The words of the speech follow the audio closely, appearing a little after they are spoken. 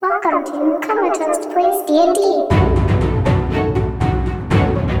Welcome to Comatose Plays D&D.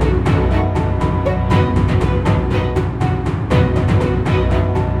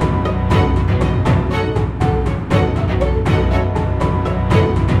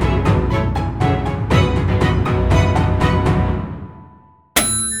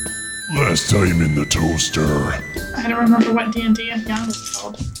 Last time in the toaster. I don't remember what D&D and Beyond was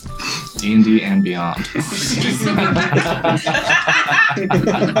called. D&D and Beyond. D&D!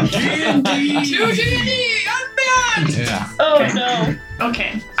 To D&D and Beyond! Yeah. Oh no.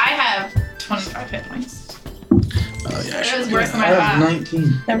 Okay, I have 25 hit points. Oh yeah, It was worse than I I thought. have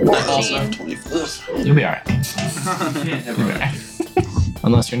 19. They're I also 14. have 25. You'll be alright. You'll be alright.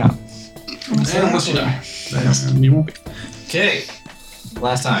 Unless you're not. Unless you die. Then you won't be. Okay.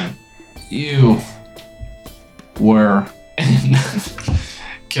 Last time, you were in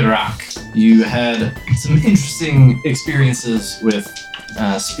Kirak. You had some interesting experiences with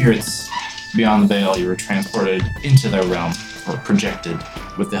spirits beyond the veil. You were transported into their realm, or projected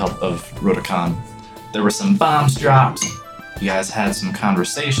with the help of Rodokan. There were some bombs dropped. You guys had some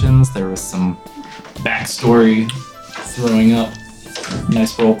conversations. There was some backstory throwing up.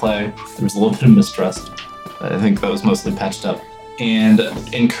 Nice roleplay. There was a little bit of mistrust. I think that was mostly patched up. And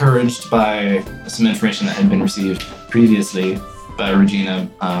encouraged by some information that had been received previously by Regina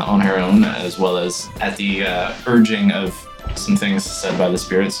on her own, as well as at the urging of some things said by the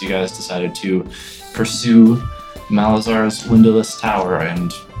spirits, you guys decided to pursue Malazar's windowless tower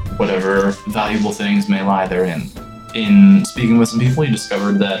and whatever valuable things may lie therein. In speaking with some people, you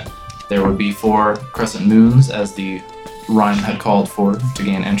discovered that there would be 4 crescent moons, as the rhyme had called for, to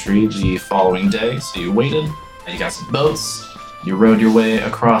gain entry the following day. So you waited, and you got some boats. You rowed your way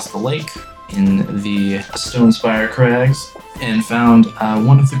across the lake in the Stonespire Crags and found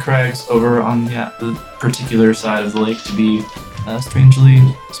one of the crags over on the particular side of the lake to be strangely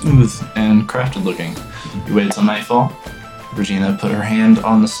smooth and crafted looking. You waited till nightfall. Regina put her hand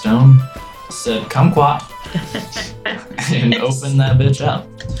on the stone, said, "Kumquat," and opened that bitch up.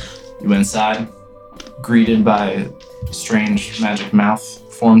 You went inside, greeted by strange magic mouth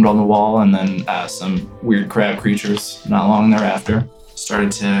formed on the wall, and then some weird crab creatures not long thereafter.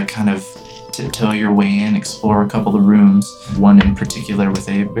 Started to kind of tiptoe your way in, explore a couple of rooms, one in particular with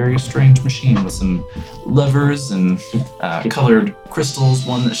a very strange machine with some levers and colored crystals,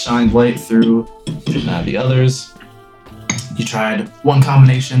 one that shined light through the others. You tried one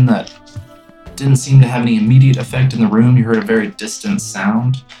combination that didn't seem to have any immediate effect in the room. You heard a very distant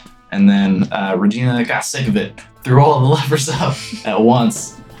sound, and then Regina got sick of it, threw all the levers up at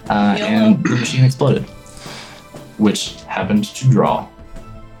once, and the machine exploded, which happened to draw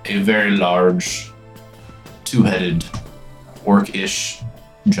a very large, 2-headed, orc-ish,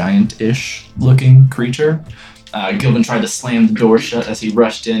 giant-ish looking creature. Gilvin tried to slam the door shut as he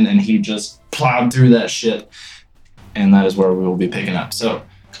rushed in, and he just plowed through that shit, and that is where we will be picking up. So,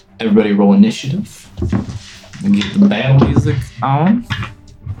 everybody roll initiative and get the battle music on.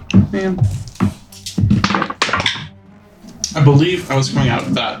 Man. I believe I was coming out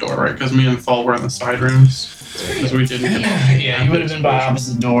of that door, right? Because me and Fall were in the side rooms. Because we didn't get Yeah, you would have been by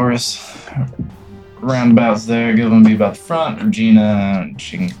opposite doors. Roundabouts there. Gilvin be about the front. Regina,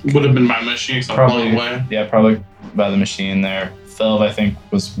 she can would have been my machine, so probably, blown away. yeah, probably by the machine there. Felv, I think,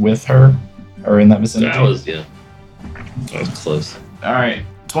 was with her, or in that vicinity. That was close. All right,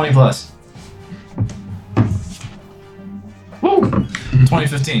 20 plus. Woo!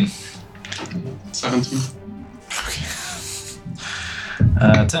 2015. 17.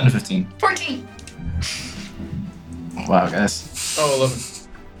 10 to 15. 14. Wow, guys. Oh, 11.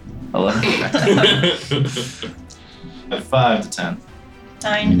 11. At 5 to 10.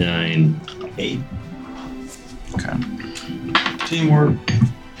 9. 9. 8. Okay. Teamwork.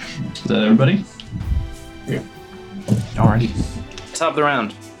 Is that everybody? Yeah. Alrighty. Top of the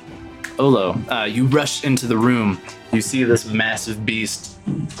round. Olo, you rush into the room. You see this massive beast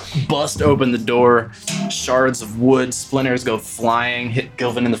bust open the door. Shards of wood, splinters go flying, hit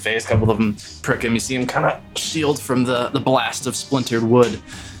Gilvin in the face. A couple of them prick him. You see him kind of shield from the blast of splintered wood.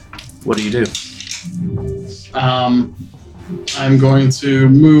 What do you do? I'm going to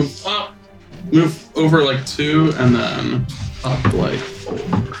move over like 2, and then up like 4.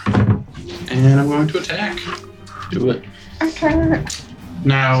 And I'm going to attack. Do it. Okay.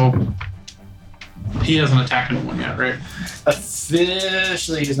 Now, he hasn't attacked anyone yet, right?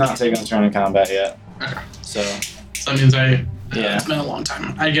 Officially, he's not taking a turn in combat yet. Okay. So, So that means yeah, it's been a long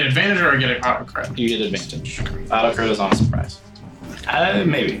time. I get advantage or I get a auto crit? you get advantage. Auto crit is on a surprise.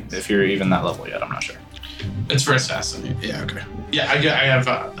 Maybe, if you're even that level yet, I'm not sure. It's for assassin. Yeah, okay. Yeah, I have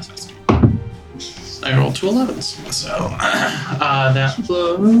assassin. I rolled 2 11s. So that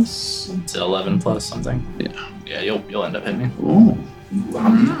plus. It's 11 plus something. Yeah. Yeah, you'll end up hitting me. Oh.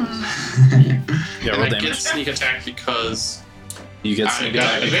 Yeah, And roll I get damage. sneak attack because. You get I sneak got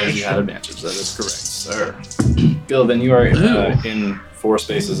attack because advantage. you had advantage. That is correct, sir. Gilvin, you are in 4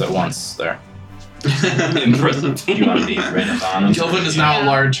 spaces at once there. In prison. You want to be right up on him? Gilvin is now a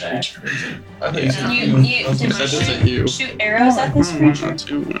large Okay. creature. I think Yeah. You I was did gonna That say, is a you. shoot arrows at this creature?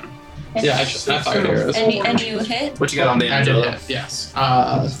 Yeah, I fired arrows. And you hit? What you got on I damage? did Ola? hit, yes.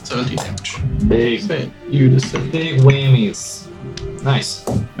 17 damage. Big, say you to say. big whammies. Nice.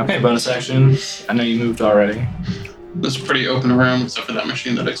 Okay, bonus action. I know you moved already. This is a pretty open room, except for that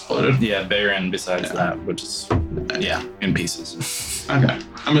machine that exploded. Yeah, Baron besides Yeah. that, which is, yeah, in pieces. Okay,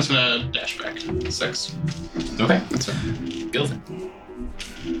 I'm just gonna dash back. 6. Okay, That's it. Gilvin.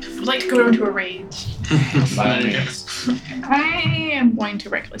 I'd like to go into a rage. By all means. I am going to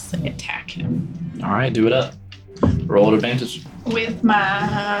recklessly attack him All right, do it up. Roll at advantage. with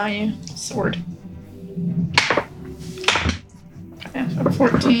my sword. Okay, so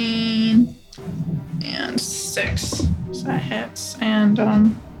 14 and 6. So that hits, and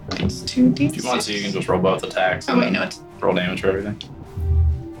it's 2d6. If you want to, you can just roll both attacks. Oh and wait, then no, it's. roll damage for everything.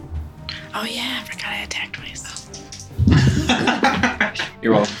 Oh yeah, I forgot I attacked twice.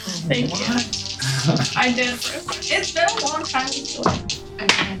 You're welcome. Thank you. I did. It's been a long time.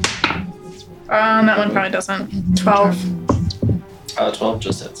 That one probably doesn't. 12. 12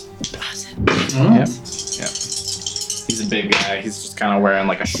 just hits. Oh. Yep. He's a big guy. He's just kind of wearing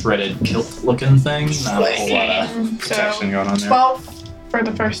like a shredded kilt-looking thing. Not a whole lot of protection So going on there. 12 for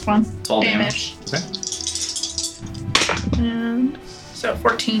the first one. 12 damage. Okay. And so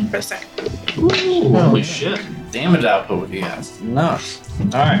 14 for the second. Holy shit. Damage output with you guys. Nuts.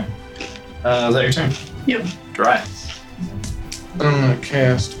 Alright. Is that your turn? Yep. Dry. I'm gonna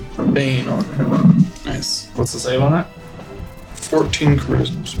cast Bane on him. Nice. What's the save on that? 14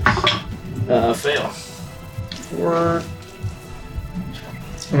 charisma. Fail. 4.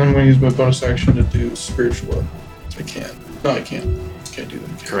 And I'm gonna use my bonus action to do spiritual weapon. I can't. No, I can't. Can't do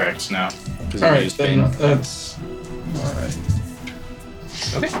that. Correct. No. 'Cause you Alright, used then Bane. that's. Alright.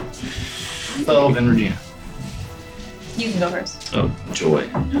 Okay. 12 and Regina. You can go first. Oh, joy.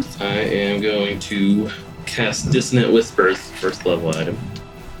 I am going to cast Dissonant Whispers, first level item.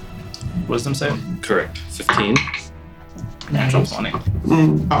 Wisdom save? Correct. 15. Natural 20.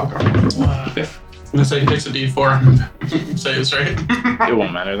 Oh, God. Okay. I'm gonna say he takes a d4. Saves, right? It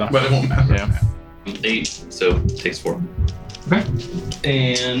won't matter though. But it won't matter. Yeah. 8, so takes 4. Okay.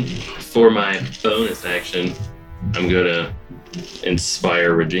 And for my bonus action, I'm gonna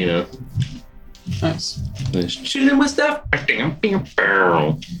inspire Regina. Nice. Shoot him with stuff. Try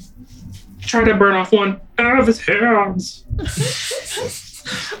to burn off one out of his hands.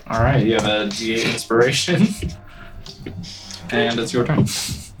 Alright, you have a D8 inspiration. And it's your turn.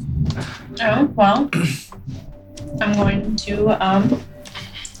 Oh, well. I'm going to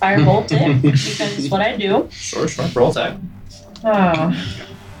firebolt it because it's what I do. Sure. Roll attack. Oh,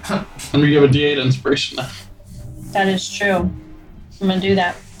 And we have a d8 inspiration now. that is true. I'm gonna do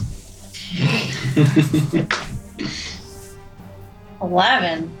that.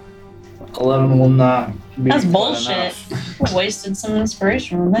 11. 11 will not be That's quite bullshit. enough. I wasted some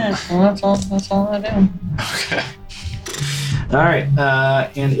inspiration on that. Well, that's all I do. Okay. Alright,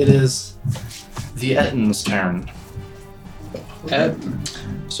 and it is the Ettin's turn. Ed.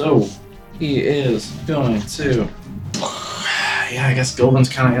 So, he is going to... Yeah, I guess Gilvin's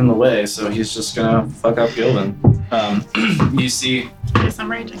kind of in the way, so he's just gonna fuck up Gilvin. You see, Yes, I'm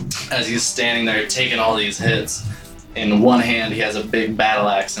raging. as he's standing there taking all these hits, in one hand he has a big battle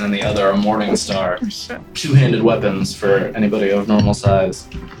axe, and in the other a morning star. Oh, shit. Two-handed weapons for anybody of normal size.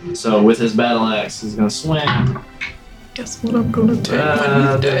 So with his battle axe, he's gonna swing. Guess what I'm gonna take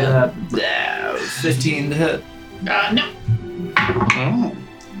when he's dead. 15 to hit. No. Oh.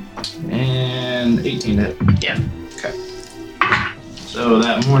 And 18 to hit. Yeah. Okay. So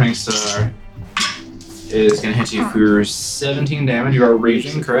that morning star is gonna hit you for 17 damage. You are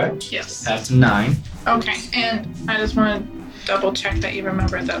raging, correct? Yes. Half to 9. Okay, and I just want to double check that you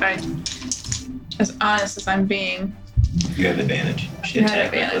remember that I, as honest as I'm being, You have advantage. you had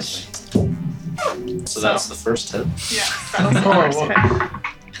advantage. So that's the first hit. Yeah, that was the Oh, first well. hit.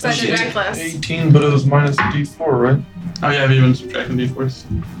 Because I did Shit. reckless. 18, but it was minus D4, right? Oh, yeah, I've even subtracting d4s.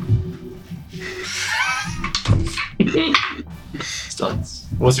 Still hits.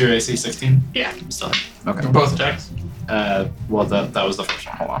 What's your AC? 16? Yeah. Still hit. Okay. Both attacks. Well, that was the first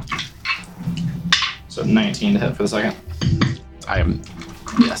one. Hold on. So 19 to hit for the second. I am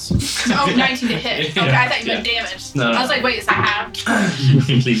Yes. Oh, 19 to hit. Okay, I thought you meant damage. No, no. I was like, wait, is that half?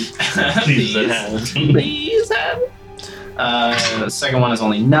 please, please, let have. Please have. The second one is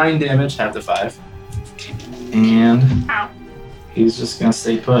only 9 damage, half the 5. And Ow. he's just gonna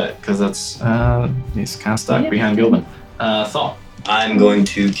stay put because that's he's kind of stuck behind Gilman. Thal. I'm going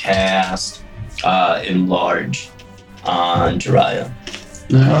to cast Enlarge on Jiraiya.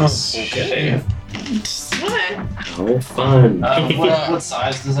 Nice. Okay. What? How fun. What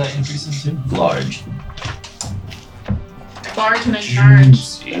size does that increase into? Large. Large and in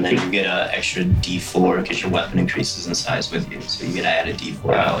charge. And then you get an extra D4 because your weapon increases in size with you. So you get to add a D4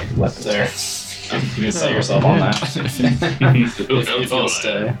 to all your weapons. There. You can set yourself on that. if you'll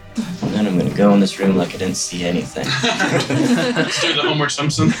stay. And then I'm going to go in this room like I didn't see anything. Let's do the Homer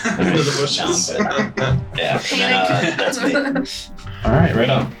Simpson into the bushes. No, I'm good. Yeah, and then, that's me. Alright, right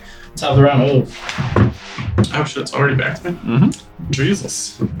on. Top of the round. Oh. Oh shit, it's already back to me? Mm-hmm.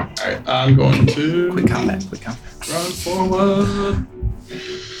 Jesus. Alright, I'm going to Quick combat. run forward.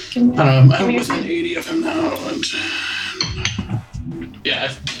 Can I'm within 80 of him now. And...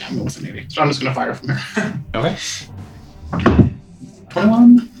 Yeah, I'm within 80. So I'm just going to fire from here. Okay.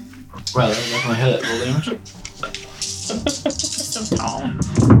 21. Well, that definitely hit. Roll damage. So tall.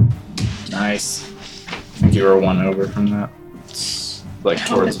 Nice. I think you were 1 over from that. It's like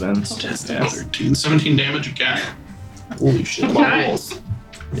towards Vince. Just 13. 17 damage again. Holy shit. Nice.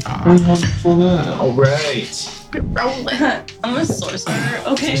 Alright. Rolling. I'm a sorcerer.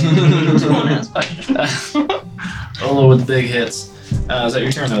 Okay. Just want to ask questions. Olo with the big hits. Is that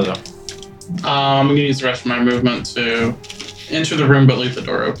your turn though? I'm going to use the rest of my movement to enter the room but leave the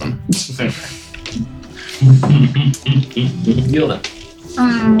door open. Gildan.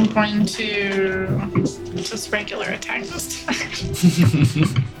 I'm going to just regular attack this time.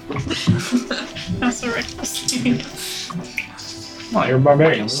 That's a reckless. Oh, you're a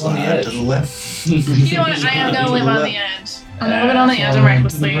barbarian. Live on the edge. You know what? I am going to live on the edge. I'm living on the edge and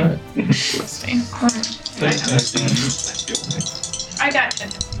recklessly. Let's see. I got 10.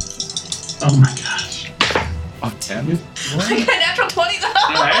 Oh my gosh. Oh, 10? I got natural 20 though.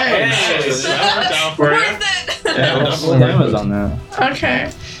 Hey, that worked out for you. Worth it. Yeah, what's the damage on that?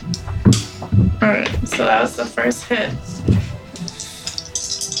 Okay. Alright, so that was the first hit.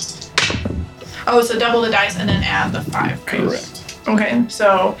 Oh, so double the dice and then add the 5, right? Correct. Okay,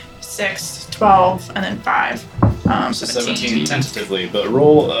 so 6, 12, and then 5. So 17 tentatively, but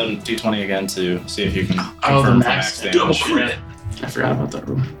roll a d20 again to see if you can Oh, the confirm max damage. double crit. I forgot about that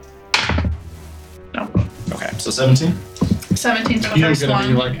rule. No. Okay, so 17? 17 for the You don't first get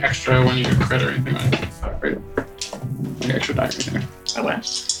any one. like extra when you do crit or anything like that. Right. Like extra die right there. I wish.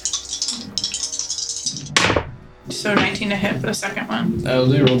 So 19 to hit for the second one. That'll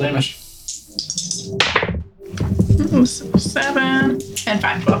do, roll damage. Ooh, 7 and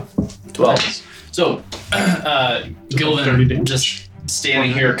 5, 12. 12. So, 30 Gilvin damage. just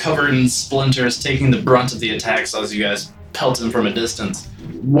standing here covered in splinters, taking the brunt of the attacks as you guys pelt him from a distance.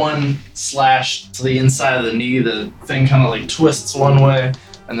 One slash to the inside of the knee, the thing kind of like twists one way,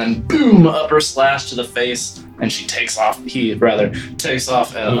 and then boom, upper slash to the face, and he takes off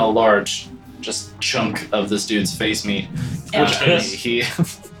a large just chunk of this dude's face meat. Which face? He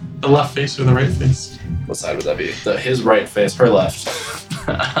The left face or the right face? what side would that be? His right face, her left.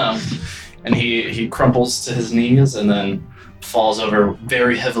 And he crumples to his knees and then falls over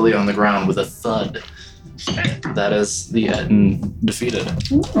very heavily on the ground with a thud. That is the Etten defeated.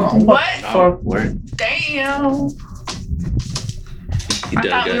 What? Oh, word. Damn. He I done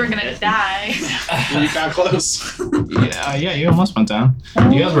thought we got were gonna die. You got close. Yeah, you almost went down.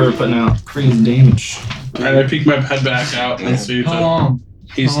 You guys were putting out crazy damage. Alright, I peek my head back out and see How that long?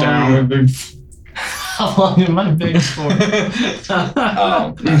 he's How long down. have How long am I big for?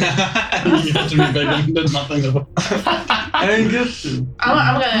 Oh, You have to be big and did nothing of it. I didn't get to.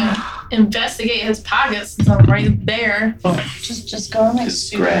 I'm gonna investigate his pockets since I'm right there. Just go on like His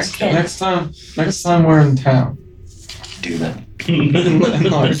super grass kid. Next time we're in town. do that.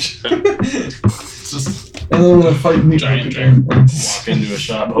 Enlarge. Just And then we're gonna fight me. Giant dragon. walk into a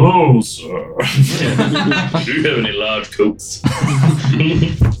shop. Oh, sir. Do you have any large coats?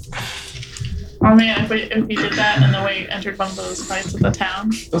 Oh man, if we did that and then we entered one of those fights at the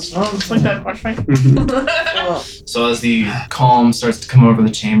town. That's not. It's like that boss fight. So as the calm starts to come over the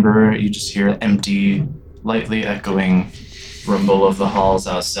chamber, you just hear empty, lightly echoing rumble of the halls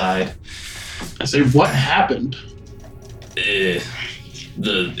outside. I say, what happened?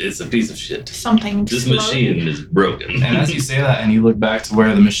 It's a piece of shit. Something This slow. machine is broken. And as you say that and you look back to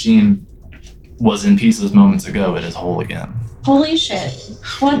where the machine was in pieces moments ago, it is whole again. Holy shit.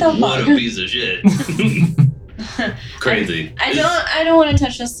 What the What a fuck? piece of shit. Crazy. I don't want to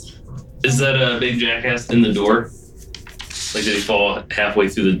touch this. Is that a big jackass in the door? Like, did he fall halfway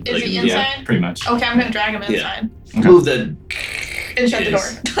through the? Is like, he Yeah, inside? pretty much. Okay, I'm gonna drag him Yeah. inside Move that. and shut the door.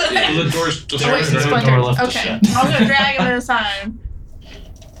 Yes. The door's just Oh, wait, There's it's a right splintered. door left to Okay, shut. I'm gonna drag him inside.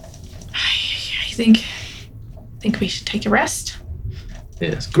 I think we should take a rest.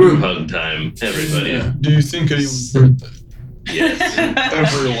 Yes. Group hug time, everybody. Yeah. Do you think anyone's birthday? Yes.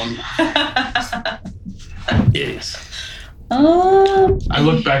 Everyone. Yes. I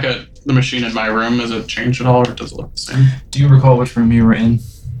look back at the machine in my room. Has it changed at all, or does it look the same? Do you recall which room you were in?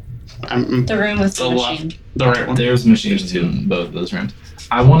 I'm The room with the the machine. left, the right one. There's machines in both of those rooms.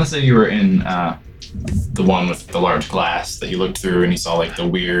 I want to say you were in the one with the large glass that you looked through and you saw like the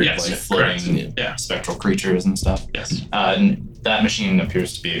weird, Yes, like correct. floating Yeah. spectral creatures and stuff. Yes. And that machine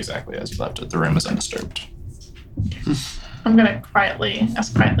appears to be exactly as you left it. The room is undisturbed. I'm gonna quietly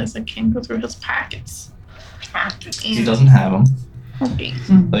as I can, go through his pockets. He doesn't have them. Okay.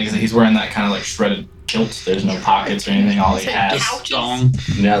 Like I said, he's wearing that kind of like shredded kilt. There's no pockets or anything. All he Say has. pouches? Dong.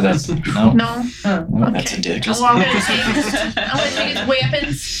 Yeah, that's no. No. That's a dick. Well, I'm gonna take his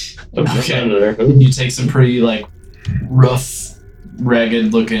weapons. Okay. Under there. You take some pretty like rough,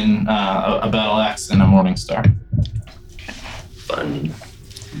 ragged looking a battle axe and a morning star. Fun.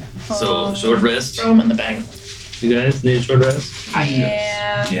 So, short rest. Throw him in the bag. You guys need a short rest?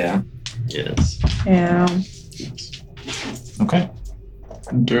 Yeah. Yeah. Yes. Yeah. Okay.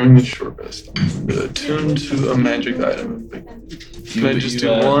 During the short rest, I'm gonna tune to a magic item. Can I just do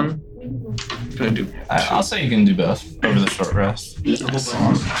one? Can I do I'll say you can do both over the short rest.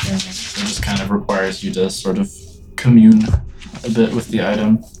 Awesome. It just kind of requires you to sort of commune a bit with the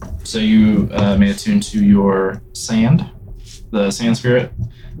item. So you may attune to your sand, the sand spirit,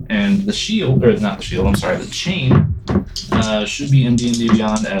 and the shield, or not the shield, I'm sorry, the chain should be in D&D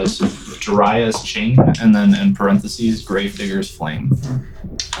Beyond as Jiraiya's chain, and then in parentheses, Gravedigger's flame.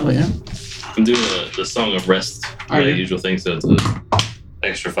 Oh yeah. I'm doing the Song of Rest, Are the you? usual thing, so it's an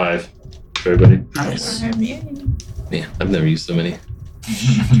extra 5 for everybody. Nice. Yeah, I've never used so many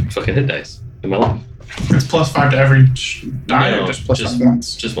fucking hit dice in my life. It's +5 to every die, No, or just +5 just-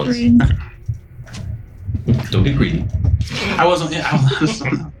 once? Just once. Don't get greedy. I wasn't. Yeah. I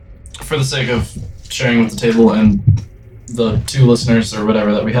wasn't. For the sake of sharing with the table and the 2 listeners or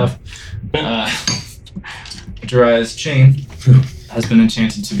whatever that we have, Jiraiya's chain has been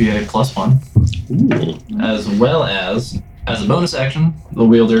enchanted to be a +1. Ooh. As well as a bonus action, the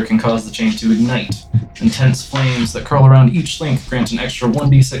wielder can cause the chain to ignite. Intense flames that curl around each link grant an extra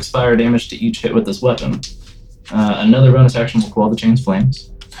 1d6 fire damage to each hit with this weapon. Another bonus action will quell the chain's flames.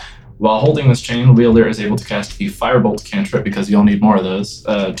 While holding this chain, the wielder is able to cast the Firebolt cantrip, because you'll need more of those,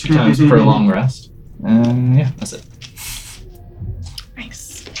 2 times per long rest. And yeah, that's it.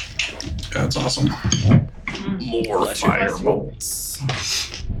 Nice. Yeah, that's awesome. More Firebolts.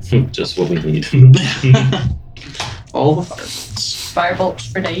 Just what we need. All the firebolts.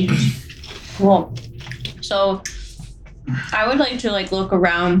 Firebolts for days. Cool. So I would like to like look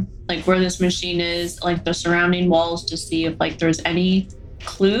around like where this machine is, like the surrounding walls, to see if like there's any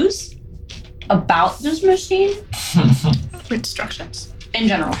clues about this machine Instructions. in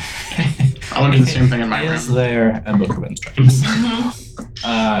general. I want to do the same thing in my Is room. there a book of instructions?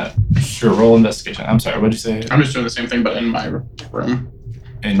 Sure, roll investigation. I'm sorry, what did you say? I'm just doing the same thing, but in my room.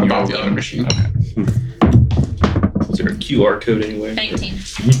 In About your the other machine. Was there a QR code anywhere? 19.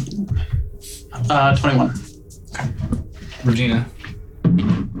 21. Regina.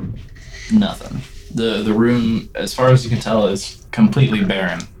 Nothing. The room, as far as you can tell, is completely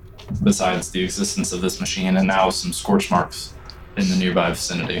barren, besides the existence of this machine and now some scorch marks in the nearby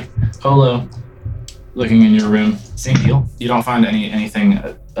vicinity. Holo, looking in your room, same deal. You don't find anything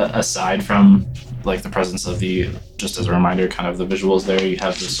aside from like the presence of just as a reminder, kind of the visuals there. You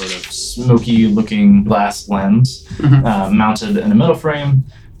have this sort of smoky looking glass lens mounted in a metal frame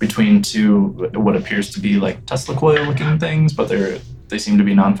between 2 what appears to be like Tesla coil looking things, but they seem to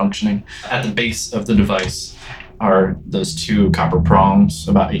be non-functioning. At the base of the device are those 2 copper prongs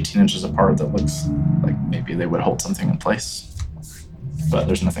about 18 inches apart that looks like maybe they would hold something in place. But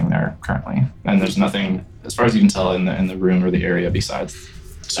there's nothing there currently. And there's nothing, as far as you can tell, in the room or the area besides.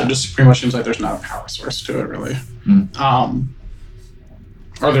 So it just pretty much seems like there's not a power source to it, really. Hmm.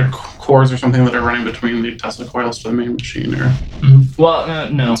 Are there cores or something that are running between the Tesla coils to the main machine, or Well,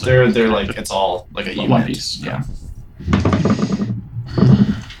 no, they're like, it's all like a one unit. piece? Yeah.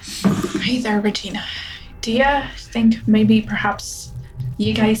 Hey there, Regina. Do you think maybe perhaps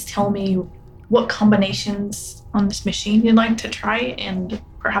you guys tell me what combinations on this machine you'd like to try, and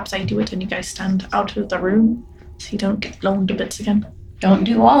perhaps I do it and you guys stand out of the room so you don't get blown to bits again? Don't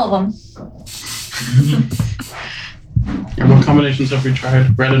do all of them. And what combinations have we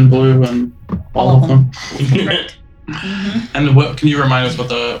tried? Red and blue and all of them. Right. And what can you remind us what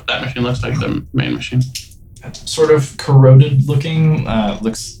that machine looks like, the main machine? Sort of corroded looking,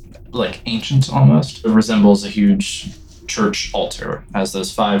 looks like ancient almost. It resembles a huge church altar. Has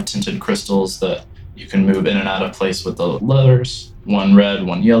those 5 tinted crystals that you can move in and out of place with the letters. 1 red,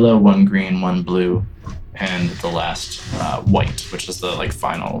 1 yellow, 1 green, 1 blue, and the last white, which is the like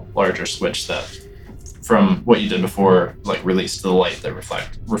final larger switch that, from what you did before, like released the light that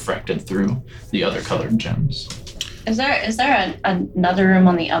refracted through the other colored gems. Is there another room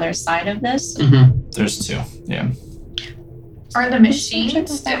on the other side of this? Mm-hmm. There's 2, yeah. Are the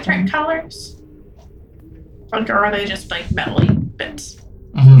machines different colors? Like, or are they just like metal-y bits?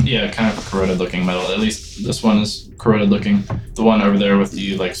 Yeah, kind of corroded looking metal. At least this one is corroded looking. The one over there with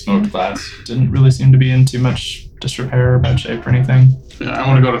the like smoked glass didn't really seem to be in too much disrepair or bad shape or anything. Yeah, I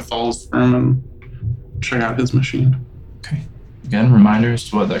want to go to Thal's room and check out his machine. Okay. Again, reminders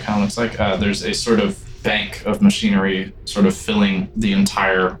to what that kind of looks like. There's a sort of bank of machinery sort of filling the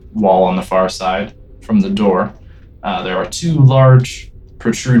entire wall on the far side from the door. There are 2 large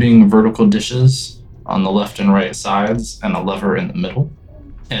protruding vertical dishes on the left and right sides and a lever in the middle.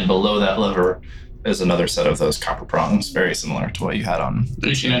 And below that lever is another set of those copper prongs, very similar to what you had on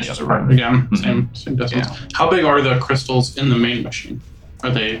 18 inches other apart room. again, Mhm. same distance. Yeah. How big are the crystals in the main machine? Are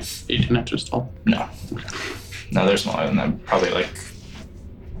they 18 inches tall? No, they're smaller than that. Probably like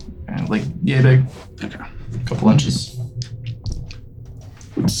yay big, Okay. a couple inches.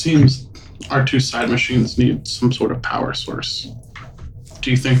 It seems our 2 side machines need some sort of power source.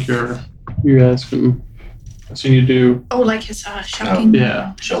 Do you think you guys can? I've seen you do. Oh, like his shocking.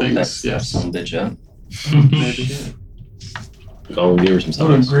 Yeah. Show things, that's yes. some bitch up. Maybe. Go and give her some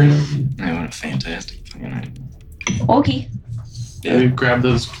What a sauce. great idea. I want a fantastic fucking idea. Okay. Yeah. You grab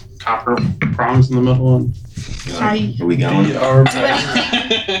those copper prongs in the middle and. Are we going? Be our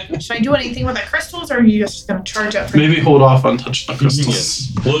Should I do anything with the crystals, or are you just gonna charge up? For Maybe hold off on touching the crystals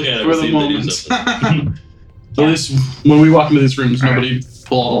Yes. Look at it. for See the if they do moment. something. At least when we walk into these rooms, nobody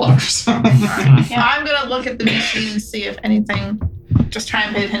pull all the levers. Yeah, I'm gonna look at the machine and see if anything. Just try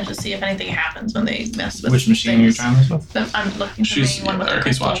and pay attention to see if anything happens when they mess with. Which machine are you trying this with? I'm looking for She's the one with the he's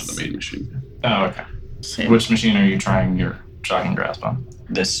crystals. watching the main machine. Oh, okay. See. Which machine are you trying your shocking grasp on?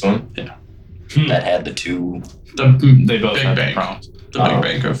 This one? Yeah. That had the 2. The They both big have bank. prongs. The big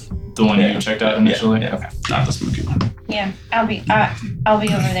bank of The one Yeah. you checked out initially? Yeah. Okay. not the smoky one. Yeah, I'll be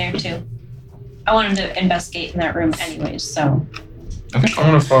over there too. I wanted to investigate in that room anyways, so I'm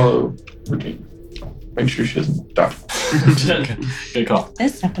gonna follow Regina. Make sure she doesn't die. Good call.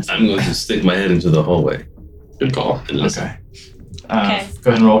 this episode. I'm going to stick my head into the hallway Good call. and listen. Okay. Okay.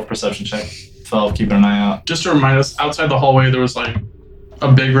 Go ahead and roll a perception check. 12, keeping an eye out. Just to remind us, outside the hallway there was like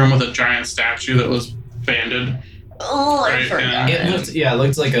a big room with a giant statue that was banded. Oh, I Right, forgot. It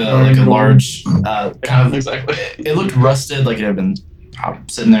looked like a Oh, large kind of. exactly. It looked rusted, like it had been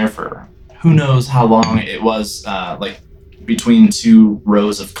sitting there for who knows how long. It was like between 2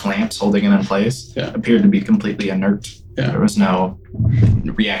 rows of clamps holding it in place. Yeah. Appeared to be completely inert. Yeah. There was no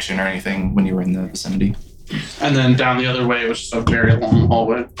reaction or anything when you were in the vicinity. And then down the other way was just a very long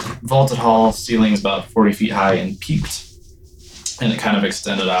hallway. Vaulted hall, ceilings about 40 feet high and peaked, and it kind of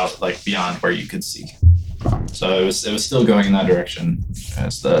extended out like beyond where you could see. So it was still going in that direction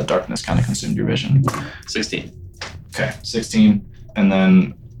as the darkness kind of consumed your vision. 16. Okay, 16, and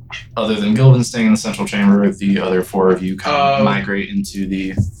then other than Gilvin staying in the central chamber, the other 4 of you kind of migrate into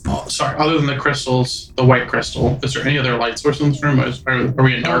the. Oh, sorry. Other than the crystals, the white crystal, is there any other light source in this room? Are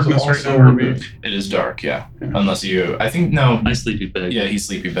we in darkness right now? Or are we... It is dark, yeah. Yeah. Unless you, I think no. My sleepy bag. Yeah, he's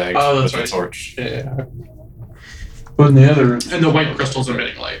sleepy bagged Oh, that's with right. a torch. Yeah. But in the other room, And the white crystal's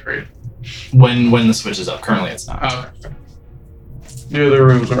emitting light, right? When the switch is up, currently it's not. Oh, okay. the other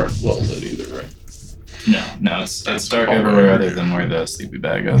rooms aren't well lit either, right? No, it's That's dark all everywhere right. other than where the sleepy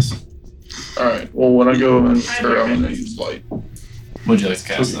bag is. All right. Well, when I go in, I'm gonna use light. Would you like to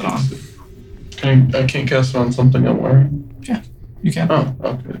cast it on? I can't cast it on something I'm wearing. You can. Oh,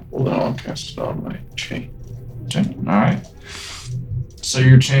 okay. Well, then I'll cast it on my chain. Okay, alright. So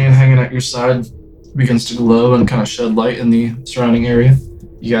your chain hanging at your side begins to glow and kind of shed light in the surrounding area.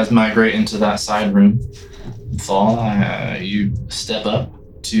 You guys migrate into that side room. Fall, you step up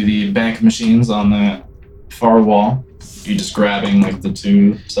to the bank machines on that far wall. You just grabbing like the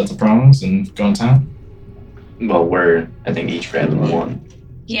 2 sets of prongs and going town? Well, we're, I think, each grabbing 1.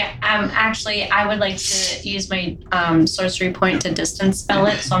 Yeah, actually, I would like to use my sorcery point to distance spell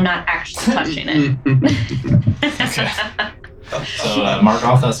it, so I'm not actually touching it. Okay. So mark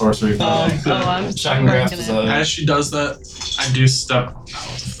off that sorcery. For I'm Shocking grasp is As she does that, I do step out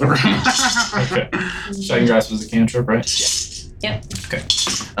of the room. okay. Shocking grasp is a cantrip, right? Yep. Okay.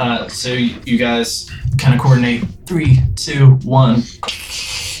 So you guys kind of coordinate 3, 2, 1.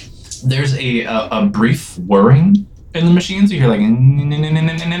 There's a brief whirring in the machines. You hear like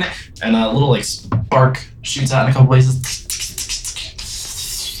and a little like spark shoots out in a couple places.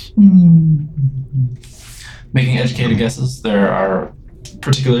 Making educated guesses. There are,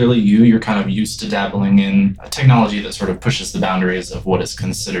 particularly you're kind of used to dabbling in a technology that sort of pushes the boundaries of what is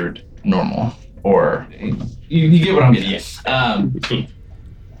considered normal, or you get what I'm getting at.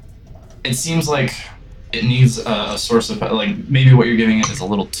 It seems like it needs a source of, like, maybe what you're giving it is a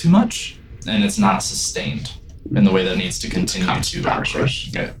little too much, and it's not sustained in the way that it needs to continue to Power source.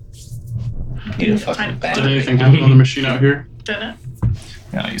 Yeah. Need a fucking Did battery. anything happen on the machine out here? Did it?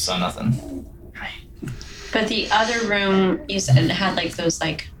 No, you saw nothing. But the other room, you said it had like those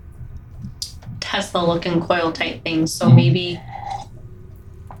like Tesla-looking coil type things. So maybe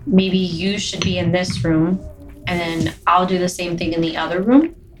you should be in this room, and then I'll do the same thing in the other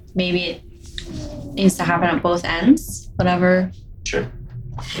room. Maybe it needs to happen at both ends. Whatever. Sure.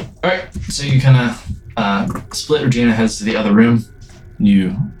 All right. So you kind of split. Regina heads to the other room.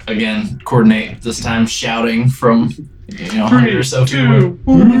 You again coordinate. This time shouting from 100 or so feet.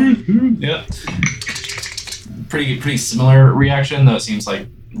 Yep. Pretty similar reaction, though it seems like a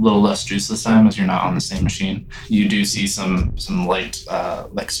little less juice this time as you're not on the same machine. You do see some light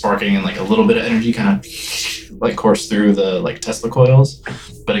like sparking and like a little bit of energy kind of like course through the like Tesla coils,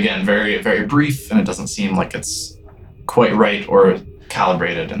 but again very very brief, and it doesn't seem like it's quite right or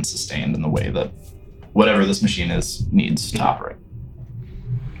calibrated and sustained in the way that whatever this machine is needs to operate.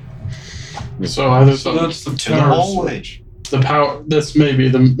 So either that's the To the hallway. the power. This may be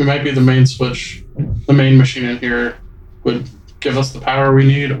it might be the main switch. The main machine in here would give us the power we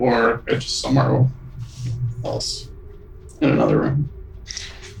need, or it's just somewhere else in another room.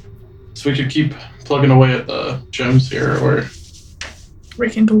 So we could keep plugging away at the gems here, or We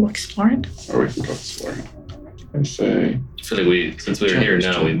can go exploring. we can go exploring. I say, I feel like since we're here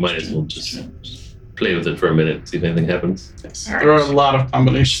now, we might as well just play with it for a minute, see if anything happens. Yes. All right. There are a lot of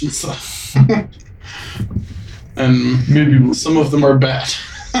combinations, and maybe some of them are bad,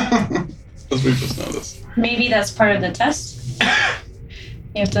 as we just noticed. Maybe that's part of the test.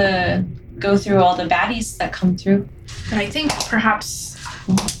 You have to go through all the baddies that come through. But I think perhaps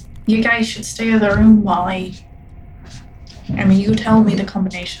you guys should stay in the room while I mean, you tell me the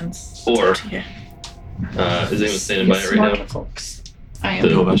combinations. Or Yeah. is anyone standing by it right Smarter now? folks. I The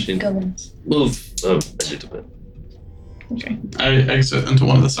am machine. going. Move a little bit. Okay. I exit into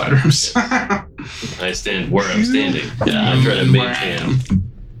one of the side rooms. I stand where I'm standing. Yeah, I try to I'm mage where I hand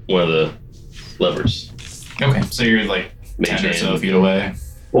one of the levers. Okay, so you're like Mage 10 or so hand. feet away.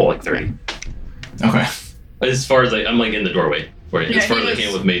 Well, like 30. Okay. As far as I'm like in the doorway. Right. Yeah, as far he as I was-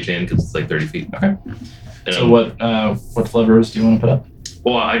 can with mage hand because it's like 30 feet. Okay. And So what levers do you want to put up?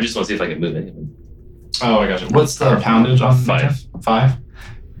 Well, I just want to see if I can move anything. Oh, I got you. What's the poundage on 5. 5?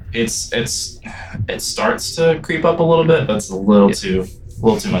 It starts to creep up a little bit, but it's a little too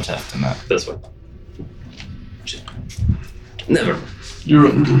much heft in that. This way. Never. You're,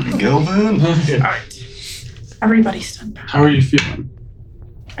 Gilvin? Alright. Everybody's done. how are you feeling?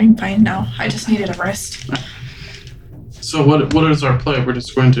 I'm fine now. I just needed a rest. So what is our play? We're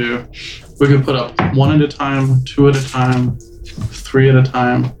just going to, we could put up 1 at a time, 2 at a time, 3 at a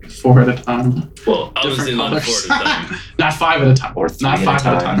time, 4 at a time. Well, I was Different in on colors. 4 at a time. Not 5 at a time. Or 3 Not at a 5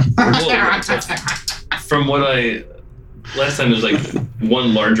 at a time. Well, from what last time there's like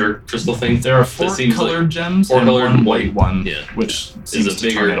one larger crystal thing. There are That 4 seems colored gems four and colored 1 white one, Yeah. which seems a to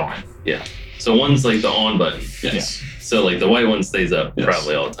bigger- turn it on. So one's like the on button. Yes. So like the white one stays up Yes.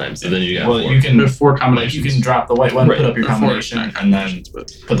 probably all the time. So then you got Well, 4. you can There's 4 like combinations. you can drop the white one, Right. put up your Or 4 combination, and then combinations,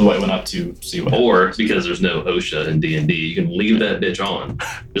 but put the white one up to see what. Or because there's no OSHA in D&D, you can leave that bitch on.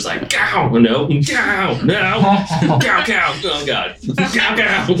 Just like cow, no, cow, no, cow, cow. Oh god, cow, I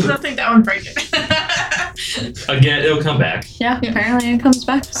cow. don't think that would break it. Again, it'll come back. Yeah, apparently it comes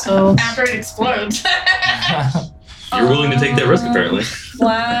back. So After it explodes. You're willing to take that risk, apparently.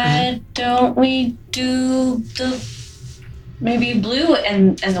 why don't we do the maybe blue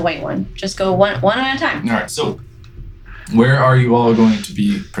and the white one? Just go one at a time. All right. So, where are you all going to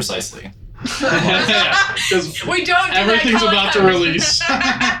be precisely? Because We don't do everything's that about to color release.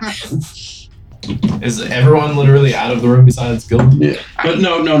 Is everyone literally out of the room besides Gilbert? Yeah. But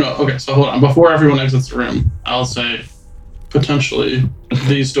no. Okay, so hold on. Before everyone exits the room, I'll say potentially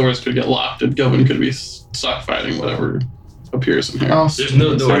these doors could get locked and Gilvin could be stuck fighting whatever appears in here. Oh, There's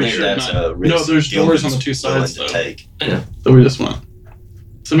no I door think here. that's a risk. No, there's doors on the two Gilman's willing sides, to though. take. That we just went.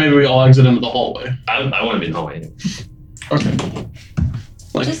 So maybe we all exit into the hallway. I want to be in the hallway anyway. Okay.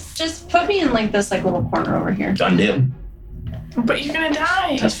 Like, Just put me in like this like little corner over here. Done deal. But you're gonna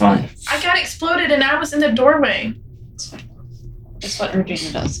die. That's fine. I got exploded and I was in the doorway. That's what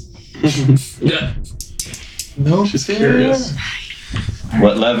Regina does. Yeah. no. she's curious.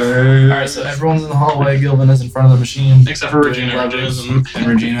 What lever? All right, so everyone's in the hallway. Gilvin is in front of the machine, Except for Regina. doing Regina's levers, in.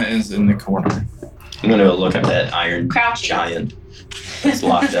 and Regina is in the corner. I'm gonna look at that iron Crouching. giant that's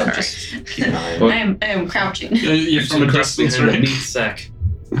locked up. Just keep an eye on it. I am crouching. You're from a distance, behind the right? meat sack.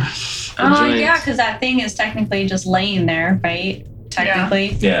 Oh giant. yeah, because that thing is technically just laying there, right? Technically.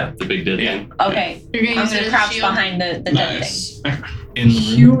 Yeah. The big dead Yeah. thing. Okay. You're gonna I'm use it gonna as a crouch shield. behind the dead thing. Nice. In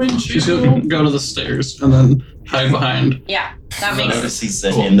the room. She's gonna go to the stairs and then hide behind. Yeah, that I makes noticed he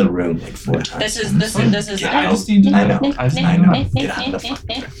said Cool. in the room like 4 times. this is Get I out. just need to I know. know. I I know. Get out of the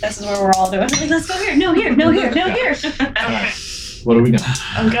fucking This is where we're all doing. Like, let's go here. No here. No here. No here. Okay. What are we doing?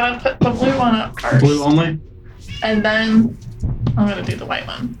 I'm gonna put the blue one up first. Blue only. And then I'm gonna do the white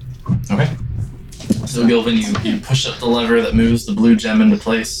one. Okay. So Gilvin, you push up the lever that moves the blue gem into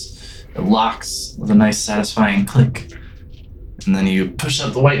place. It locks with a nice satisfying click. And then you push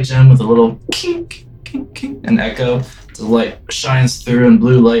up the white gem with a little kink, kink, kink, and echo. The light shines through and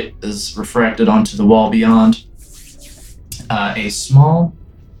blue light is refracted onto the wall beyond. A small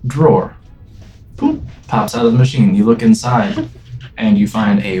drawer boop, pops out of the machine. You look inside and you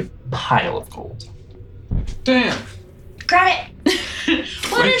find a pile of gold. Damn. Grab it.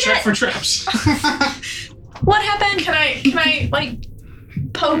 What Wait, is check it? for traps. What happened? Can I like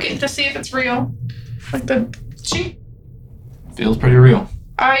poke it to see if it's real? Like the cheap. Feels pretty real.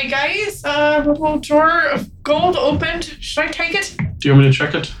 Alright guys, the little drawer of gold opened. Should I take it? Do you want me to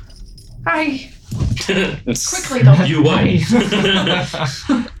check it? Hi. Quickly though. You white.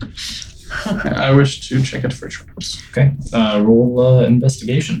 I wish to check it for traps. Okay. Roll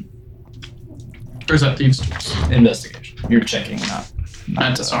investigation. Or is that thieves' tools? Investigation. You're checking, not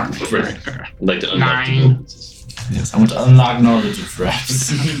Not disarm. Right. Right. Okay. I'd like to unlock the 9. door. Yes, I want to unlock knowledge of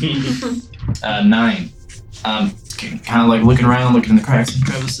traps. 9. Kind of like looking around, looking in the cracks and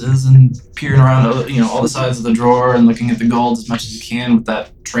crevices, and peering around, all the sides of the drawer, and looking at the gold as much as you can with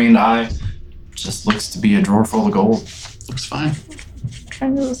that trained eye. Just looks to be a drawer full of gold. Looks fine.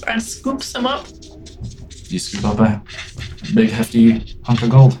 I scoop some up. You scoop up a big hefty hunk of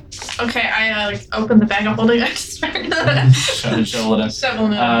gold. Okay, I open the bag I'm holding. I just start Try to shovel it in.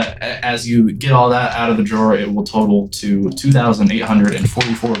 shoveling it. As you get all that out of the drawer, it will total to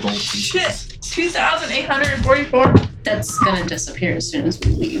 2,844 gold pieces. Shit. 2,844. That's gonna disappear as soon as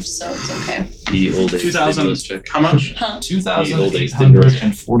we leave, so it's okay. The old age 2,000. stimulus check. How much?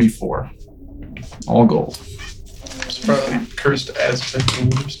 2,844. All gold. It's probably cursed Aztec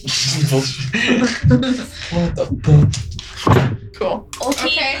gold or something. What the fuck? Cool.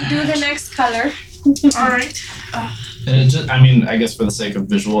 Okay, do the next color. Alright. And it just, I guess for the sake of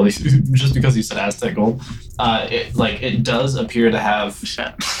visual, just because you said Aztec gold, it does appear to have,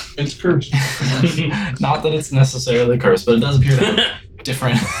 Shit. It's cursed. not that it's necessarily cursed, but it does appear to have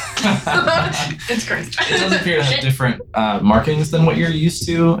different, It's great. it does appear to have different markings than what you're used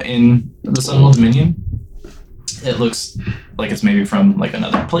to in the Sunwell Dominion. It looks like it's maybe from like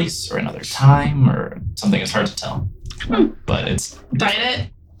another place or another time or something. It's hard to tell, but it's Dine it.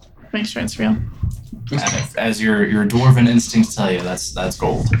 Make sure it's real. as your dwarven instincts tell you, that's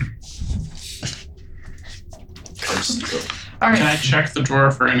gold. Cursed gold. Alright. Can I check the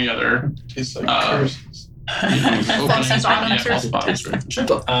drawer for any other Tastes like curse. curses. False bottoms or false bottoms, right? Sure.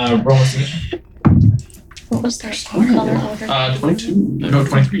 Roll investigation. What was that color order? 22. No,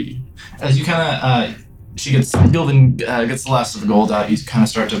 23. As you kind of, Gilvin gets the last of the gold out. You kind of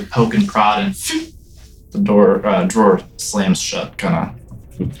start to poke and prod, and the drawer slams shut. Kind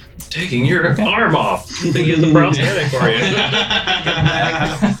of. Taking your arm off. You think it's a prosthetic for you?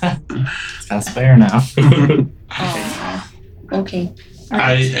 It's got spare now. Aw. Okay.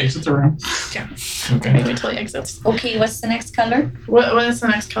 I exit the room. Okay. Wait till he exits. Okay, what's the next color? What is the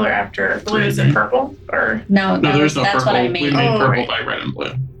next color after blue? Is it purple? Or No, No, there's no that's purple. what I We made. made Oh, purple right. by red and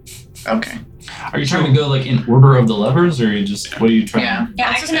blue. okay. Are you trying to go like in order of the levers, or are you just what are you trying? Yeah. Yeah, I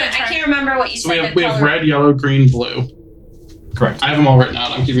I was just gonna try- can't remember what you So we said have, the we have color. red, yellow, green, blue. Correct. I have them all written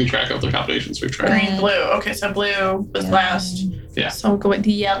out. I'm keeping track of the combinations we've tried. Green, blue. Okay, so blue was last. Yeah. So we'll go with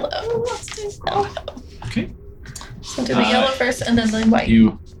the yellow. Let's do yellow. Okay. So do the yellow first and then the white.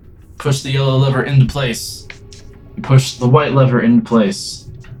 You push the yellow lever into place. You push the white lever into place.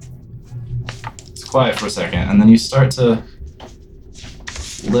 It's quiet for a second, and then you start to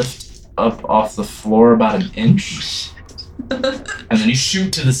lift up off the floor about an inch. and then you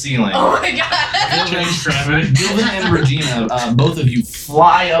shoot to the ceiling. Oh my god. Gilvin and Regina, both of you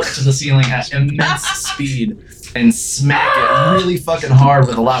fly up to the ceiling at immense speed and smack it really fucking hard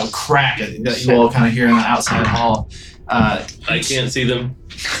with a loud crack that you all kind of hear in the outside hall. I can't see them.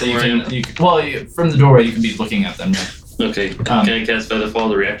 So you can, from the doorway, you can be looking at them. Yeah. Okay. Can I cast Featherfall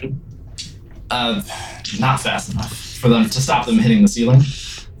the reaction? Not fast enough for them to stop them hitting the ceiling.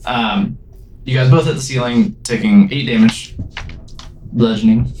 You guys both hit the ceiling, taking 8 damage,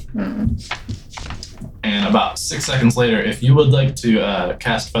 bludgeoning. And about 6 seconds later, if you would like to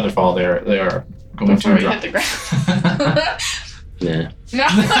cast Featherfall, they are going Before to we drop. hit the ground. Nah. No.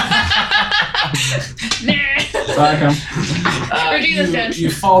 Nah. Back him. Regina's dead. You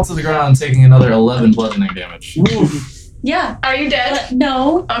fall to the ground, taking another 11 bludgeoning damage. Yeah. Are you dead?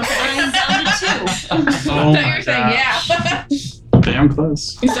 No. Okay. I'm down to 2. Oh I thought you my were saying yeah. Damn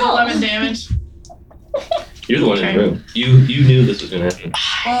close. You said 11 damage. You're the one in Okay. the room. You knew this was gonna happen.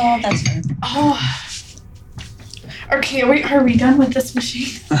 Oh, that's fair. Oh. Okay, are we done with this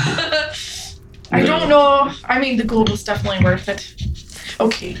machine? I don't know. I mean, the gold was definitely worth it.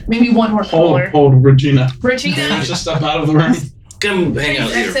 Okay, maybe one more color. Hold, Regina. Regina. Just step out of the room. Come hang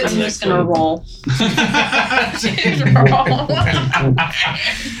out here for I'm the I'm next just gonna one. roll. She's wrong.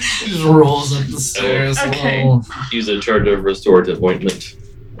 Just rolls up the stairs. Okay. Little. Use a charge of restorative ointment.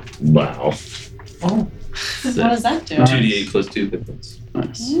 Wow. What does that do? 2d8 plus 2 hit points.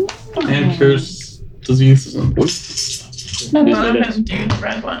 Nice. And curse diseases and poison. No, Yes, but it I'm is. gonna do the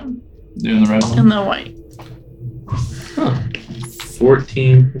red one Doing the red one. and the white.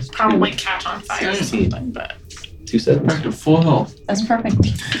 14 plus 2. Probably catch on fire or 16. something, but 2 7. Back to full health. That's perfect.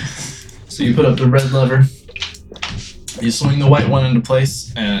 So you put up the red lever. You swing the white one into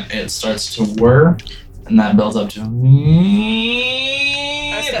place, and it starts to whir, and that builds up to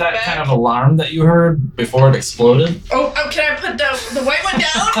step that back. kind of alarm that you heard before it exploded. oh, can I put the white one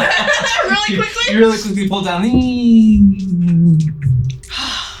down really You quickly? really quickly pull down.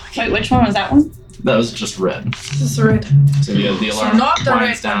 Wait, which one was that one? That was just red. This is red. So yeah, the So alarm not the red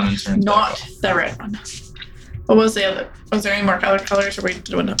winds down one. and turns Not back off. the red one. What was the other? Was there any more other colors, or we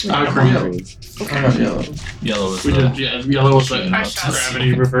doing it? Green. I got yellow. Yellow was We the did, yeah, yellow was the I shot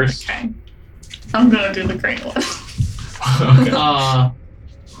gravity reverse. Okay. I'm gonna do the green one. okay.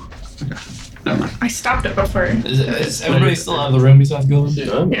 Never mind. I stopped it before. Is everybody still out of the room besides Gilvin?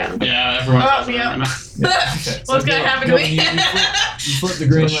 Yeah. Yeah, everyone's Oh, out there yeah. right now. Okay, What's gonna Gil- happen to Gilvin, me? you flip the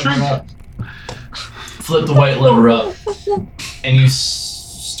green lever up, flip the white lever up, and you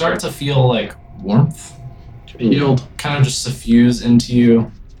start to feel like warmth Healed. kind of just suffuse into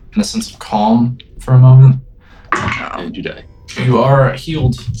you in a sense of calm for a moment. And you die. You are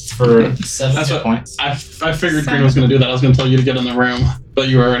healed for 7 That's hit what- points. I figured Green was going to do that. I was going to tell you to get in the room, but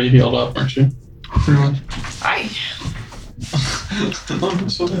you were already healed up, weren't you? Pretty much. Hi. Oh,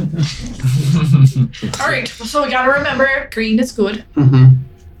 so good. All right. So we gotta remember, green is good, Mm-hmm.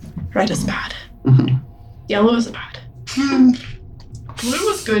 red is bad, Mm-hmm. yellow is bad, blue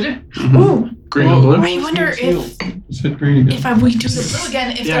is good. Mhm. Ooh, Green and blue? I wonder if Just hit green again. we do the blue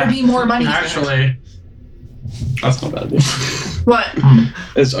again, if Yeah. there'd be more money. Actually, that's not bad. Dude. What?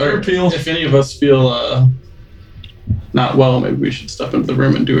 It's our If any of us feel not well, maybe we should step into the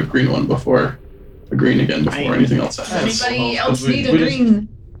room and do a green one before a green again before anything else happens. Anybody else we- need a we just- green?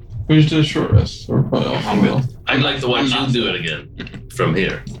 We just did a short rest, so we're probably all I'm well. I'd like to watch I'm you not- do it again from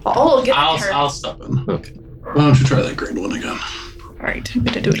here. Oh, get there. I'll step in. Okay. Why don't you try that green one again? All right, I'm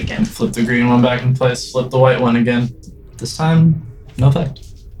gonna do it again. Flip the green one back in place, flip the white one again. This time, no effect.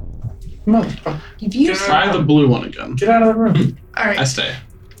 If you Try the blue one again. Get out of the room. all right, I stay.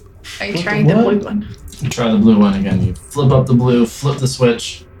 I tried the blue one. You try the blue one again. You flip up the blue, flip the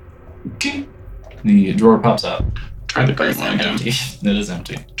switch. The drawer pops out. Try the green one again. Empty. It is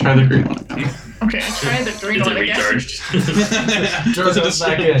empty. Try the green one again. Okay, I tried the green Is one it again. recharged? Drawer goes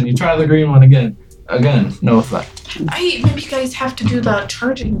back in. You try the green one again. Again, no effect. Maybe you guys have to do the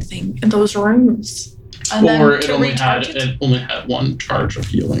charging thing in those rooms, and then Or it to only recharge had it. it only had one charge of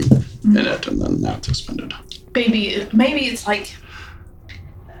healing in it, and then now it's expended. Maybe it's like,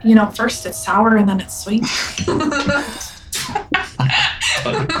 first it's sour and then it's sweet.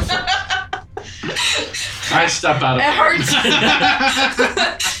 I step out of It hurts.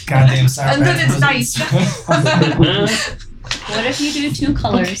 Goddamn sour. And then it's nice. What if you do 2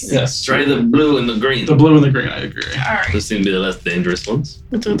 colors? Yes. Try the blue and the green. The blue and the green, I agree. All right, Those seem to be the less dangerous ones.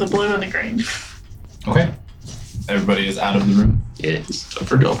 we'll do the blue and the green. Okay. Everybody is out of the room Yes. Except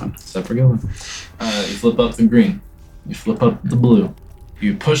for Gilpin. except for Gilvin. You flip up the green. You flip up the blue.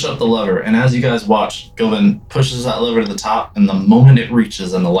 You push up the lever, and as you guys watch, Gilvin pushes that lever to the top, and the moment it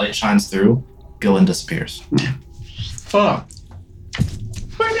reaches and the light shines through, Gilvin disappears. Fuck.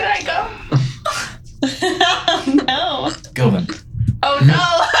 Where did I go? No. Gilvin. Oh no!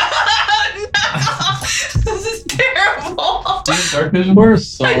 No! This is terrible. Do you have dark vision? We're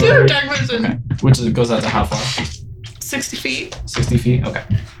sorry. I do have dark vision. Okay. Which goes out to how far? 60 feet. 60 feet? Okay.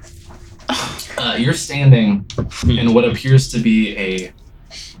 You're standing in what appears to be a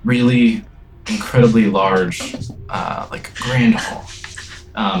really incredibly large, like grand hall.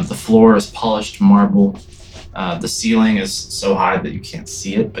 The floor is polished marble. The ceiling is so high that you can't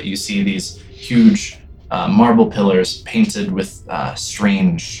see it, but you see these huge marble pillars painted with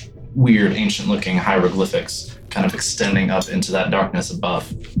strange, weird, ancient-looking hieroglyphics kind of extending up into that darkness above.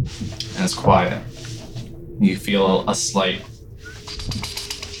 And it's quiet. You feel a slight,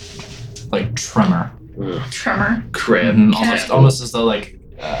 like, tremor. Tremor. Crap. And almost as though, like,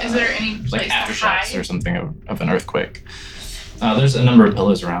 Is there any place like to aftershocks hide? or something of an earthquake. There's a number of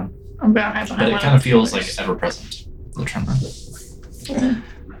pillars around, I'm gonna hide but behind it one kind of the feels pillars. like ever present, the tremor.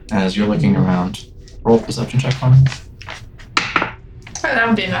 As you're looking around, roll a perception check for me. That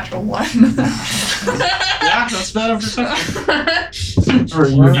would be a natural one. Yeah, that's better for something. Or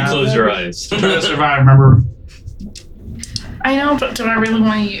You have close your eyes. Try to survive, remember? I know, but do I really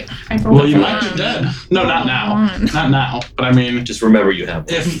want to? I rolled Well, a you one. might be dead. No, not now. One. Not now. But I mean, Just remember you have.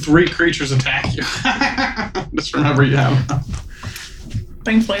 if 3 creatures attack you, just remember you have them.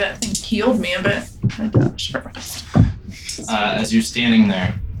 Thankfully, that thing healed me a bit. I did a short rest. As you're standing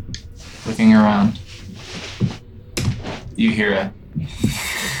there, looking around, you hear a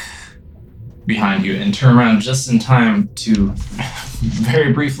behind you and turn around just in time to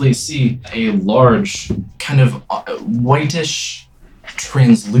very briefly see a large, kind of whitish,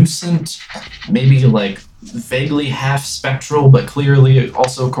 translucent, maybe like vaguely half spectral, but clearly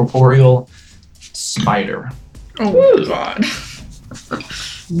also corporeal spider. Oh God.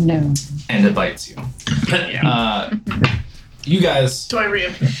 No. And it bites you. You guys, Do I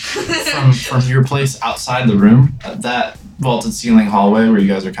reappear? from your place outside the room, that vaulted ceiling hallway where you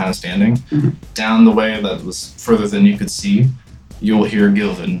guys are kind of standing, down the way that was further than you could see, you'll hear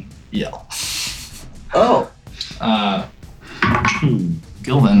Gilvin yell. Oh.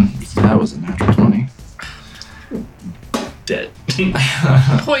 Gilvin, that was a natural 20. Dead.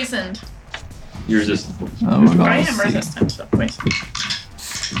 Poisoned. You're resistant. Oh my god. I let's am see. resistant to poison.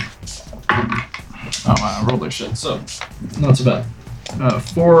 Oh wow, I rolled their shit. So, not too bad.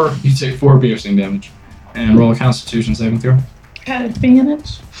 4, you take 4 piercing damage. And roll a constitution saving throw. At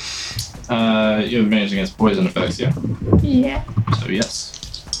advantage. You have advantage against poison effects, yeah? Yeah. So yes.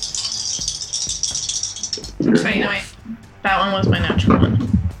 So you know, wait. That one was my natural one.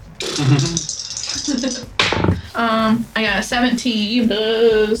 I got a 17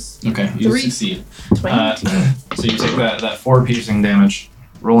 plus Okay, you 3. succeed. 20. So you take that 4 piercing damage,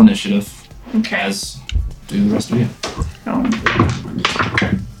 roll initiative, Okay. as do the rest of you.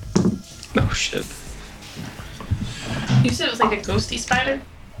 Oh shit. You said it was like a ghosty spider?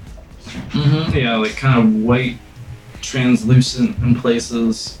 Mm-hmm. Yeah, like kind of white, translucent in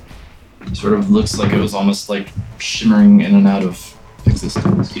places. Sort of looks like it was almost like shimmering in and out of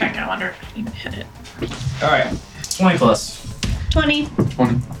existence. Heck, I wonder if I can hit it. Alright, 20 plus. 20.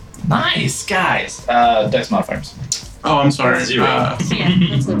 20. Nice, guys! Dex modifiers. Oh, I'm sorry. 0. Yeah,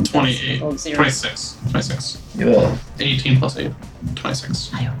 that's a 28. Oh, 0. 26. 26. Yeah. 18 plus 8.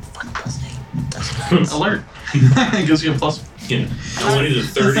 26. I have 1 plus 8. Alert. It gives you a plus. Yeah. 20 to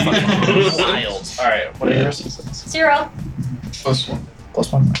 30. Wild. Alright, what are yours? 0. Plus 1.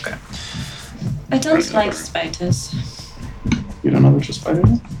 Plus 1, okay. I don't like spiders. You don't know what your spider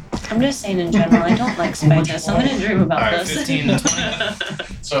is? I'm just saying in general, I don't like spiders. I'm gonna dream about Alright, this. 15 to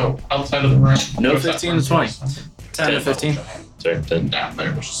 20. So, outside of the room. No, what's that 15 to 20. 10 to 15. Sorry, 10. Down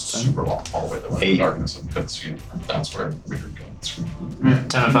there, which is super long hallway that went in 8. the darkness and couldn't see. That's where we were going.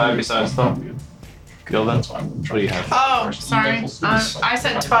 10 and 5 besides thought. Gilvin, That's why I'm what do you have? Oh, sorry. I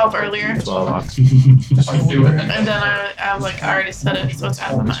said 12 earlier. 12 bucks. do it. And then I already said it, so it's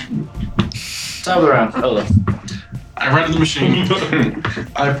out of mine. Top of the round. Ola. I run to the machine.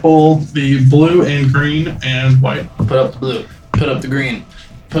 I pull the blue and green and white. Put up the blue. Put up the green.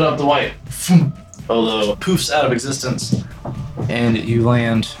 Put up the white. Olo poofs out of existence. And you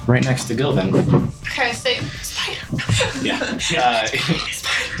land right next to Gilvin. Okay, say spider. Yeah.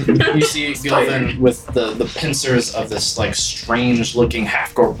 You see Gilvin with the pincers of this like strange looking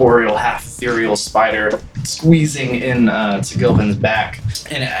half corporeal, half ethereal spider squeezing in to Gilvin's back.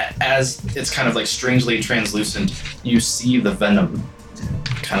 And as it's kind of like strangely translucent, you see the venom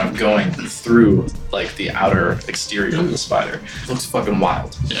kind of going through like the outer exterior of the spider. Looks fucking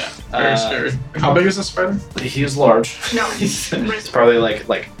wild. Yeah, very scary. How big is this spider? He is large. No. It's probably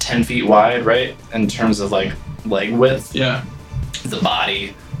like 10 feet wide, right? In terms of like leg width. Yeah. The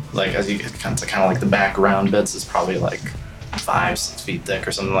body, like as you kind of like the background bits, is probably like 5-6 feet thick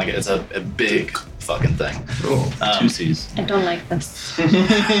or something like it. It's a big fucking thing. Cool. Two C's. I don't like this.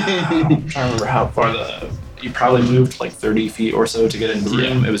 I'm trying to remember how far you probably moved like 30 feet or so to get into the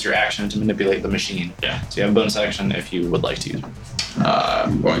room. It was your action to manipulate the machine. Yeah. So you have a bonus action if you would like to use it.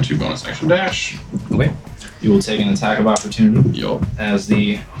 I'm going to bonus action dash. Okay. You will take an attack of opportunity Yup. as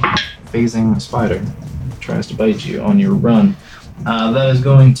the phasing spider tries to bite you on your run. That is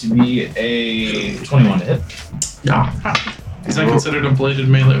going to be a 21 to hit. Yeah. Is that considered a bladed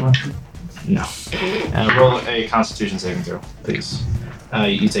melee weapon? No. Roll a Constitution saving throw, please.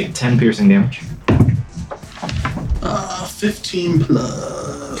 You take 10 piercing damage. 15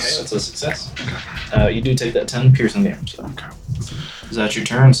 plus. Okay, that's a success. You do take that 10 piercing damage. So. Okay. Is that your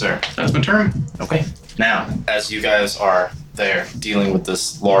turn, sir? That's my turn. Okay. Now, as you guys are there dealing with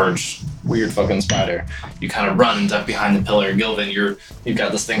this large, weird fucking spider, you kind of run and duck behind the pillar. Gilvin, you've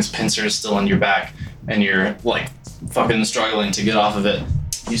got this thing's pincers still on your back, and you're like fucking struggling to get off of it.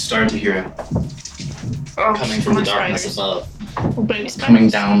 You start to hear it coming from the darkness above, Oh, baby coming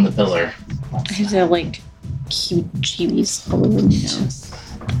spiders. down the pillar. I have to like cute chibis all over my nose.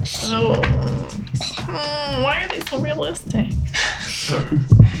 Oh. Why are they so realistic?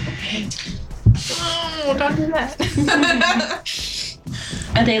 Oh, don't do that.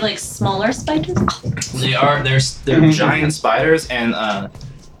 Are they like smaller spiders? They are. They're giant spiders, and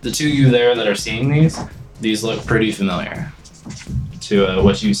the two of you there that are seeing these look pretty familiar to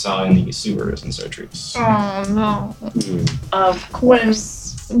what you saw in the sewers in Sartreuse. Oh no. Of When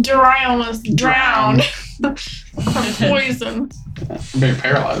Durai almost drowned from poison. Being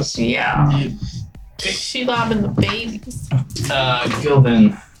paralyzed. Yeah. She lobbing the babies.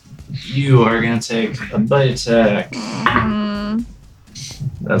 Gilvin, you are gonna take a bite attack.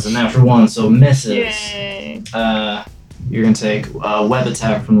 That's a natural one, so misses. Yay. You're gonna take a web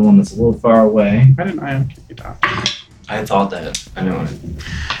attack from the one that's a little far away. Why didn't I have kick it out? I thought that. I know it.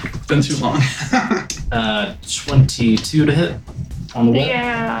 It's been too long. 22 to hit on the web.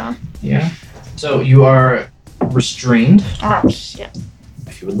 Yeah. Yeah. So you are restrained. Oh shit.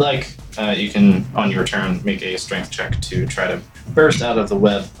 If you would like, you can, on your turn, make a strength check to try to burst out of the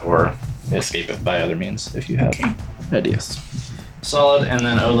web or escape it by other means if you have ideas. Solid, and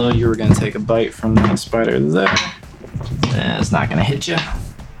then Olo, you were going to take a bite from that spider there. It's not going to hit you,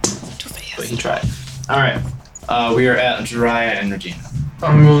 but he tried. All right, we are at Jiraiya and Regina.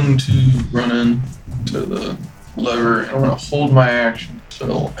 I'm going to run in to the lever and I'm going to hold my action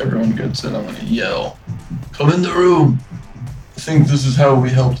until everyone gets in. I'm going to yell, "Come in the room! I think this is how we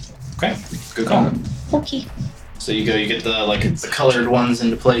helped them." Okay, good call. Okay. So you get the colored ones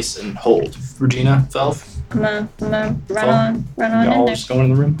into place and hold. Regina, Felf, Come on, run Fall. on in y'all there. just go in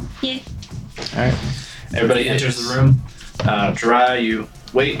the room. Yeah. All right. Everybody enters the room. Jiraiya, you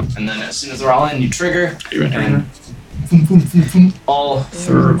wait, and then as soon as they're all in, you trigger. You enter in And boom, boom, boom, boom, all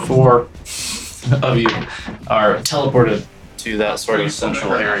 4 of you are teleported to that sort of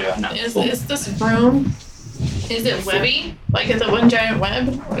central area. Is this room? Is it webby? Like is it one giant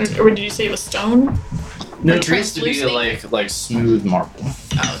web? Or did you say it was stone? No, Like it used to be translucent? like smooth marble.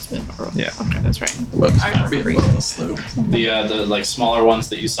 Oh, it's been marble. Yeah. Okay, that's right. Let's I not be remember. a slow. The like smaller ones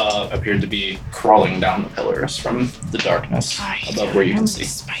that you saw appeared to be crawling down the pillars from the darkness above where you can see.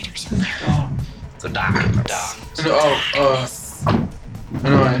 Spiders from there. The dark. And, I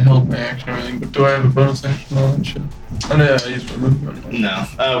know I held my action and everything, but do I have a bonus action on that shit? Oh no, I used my movement. No,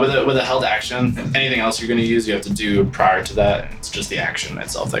 with a held action, anything else you're going to use, you have to do prior to that. It's just the action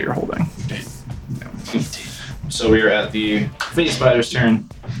itself that you're holding. So we are at the Face Spider's turn.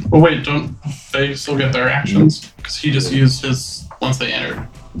 Well, wait, don't they still get their actions? Because he just used his once they entered.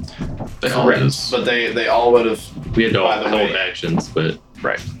 They all his. But they all would have. We had to By the hold way- actions, but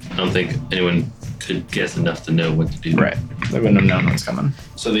Right. I don't think anyone could guess enough to know what to do. Right. They wouldn't have known what's coming.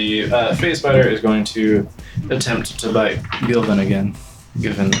 So the Face Spider is going to attempt to bite Gilvin again,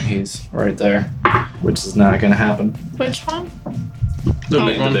 given that he's right there, which is not going to happen. Which one? The Oh,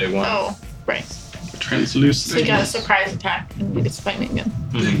 big one. Big one. Oh, right. Translucent. So you got a surprise attack and you get to fight me again.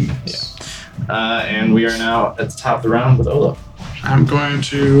 And we are now at the top of the round with Olo. I'm going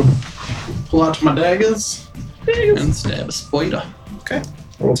to pull out my daggers and stab a spider. Okay.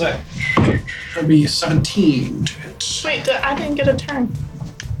 Roll attack. That'd be 17 to hit. Wait, I didn't get a turn.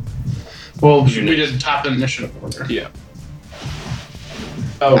 Well, we did top initiative order. Yeah.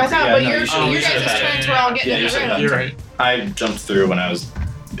 Oh, I thought, yeah, but no, your you should guys' have had it. turns were all getting Yeah, in you the should have room. had You're right. I jumped through when I was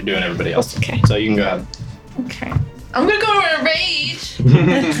doing everybody else. Okay. So you can go ahead. Okay. I'm gonna go to a rage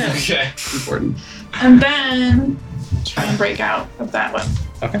Okay. Important. and then try and break out of that one.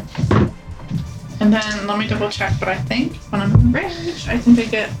 Okay. And then let me double check, but I think when I'm in rage, I think I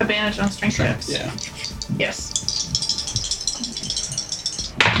get advantage on strength checks. Yeah. Yes.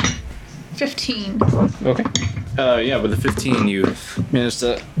 15. Okay. Yeah, with the 15, you managed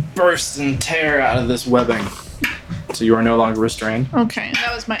to burst and tear out of this webbing. So you are no longer restrained. Okay, and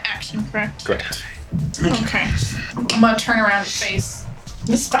that was my action, correct? Correct. Okay. I'm gonna turn around and face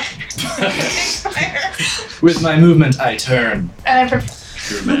the spider. With my movement, I turn. And I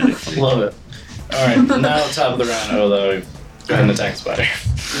Dramatic. Love it. All right, now top of the round, Olo. Go ahead and attack spider.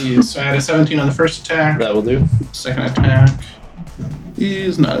 So I had a 17 on the first attack. That will do. Second attack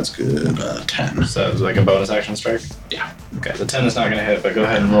is not as good. 10. So it's like a bonus action strike? Yeah. Okay, the 10 is not going to hit, but go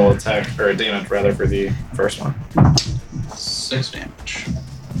ahead and roll attack, or damage rather, for the first one. 6 damage.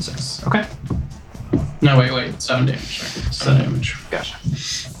 6. Okay. No, wait. 7 damage. Sorry. 7 damage. Gotcha.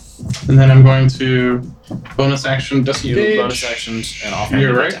 And then I'm going to bonus action disengage. You bonus actions and off.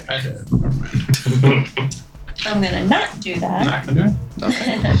 You're right. I did. Never mind. I'm gonna not do that. Not gonna do it.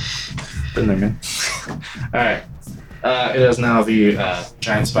 Okay. Been there, man. Alright. It is now the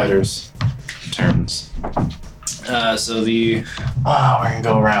giant spider's turns. So the... we're gonna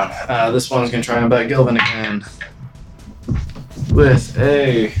go around. This one's gonna try and bite Gilvin again. With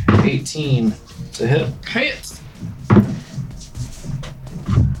a 18 to hit. hits.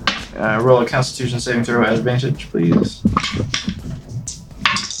 Roll a Constitution saving throw at advantage, please.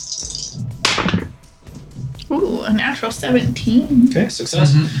 Ooh, a natural 17. Okay,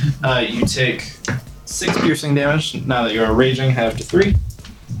 success. You take 6 piercing damage. Now that you are raging, half to 3.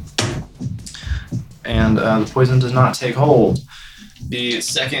 And the poison does not take hold. The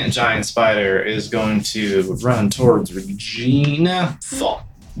second giant spider is going to run towards Regina. Thought.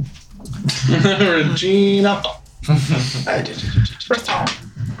 Regina. I did. First of all.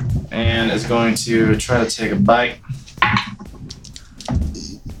 And is going to try to take a bite.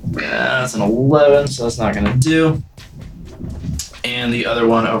 That's an 11, so that's not going to do. And the other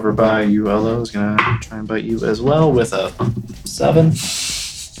one over by you, Olo, is going to try and bite you as well with a 7.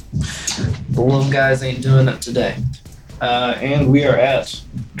 The little guys ain't doing it today. And we are at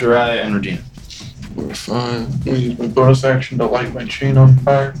Dry and Regina. We're fine. We use my bonus action to light my chain on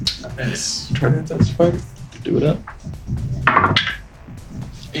fire. Nice. Try to hit that spider. Do it up.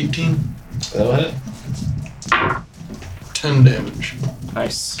 18. That'll hit. 10 damage.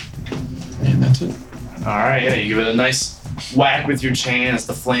 Nice. And that's it. Alright, yeah, you give it a nice whack with your chain as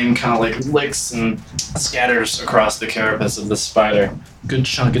the flame kind of like licks and scatters across the carapace of the spider. Good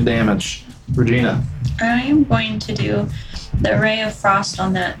chunk of damage. Regina. I am going to do the ray of frost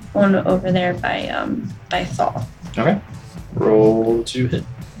on that one over there by Thaw. Okay. Roll to hit.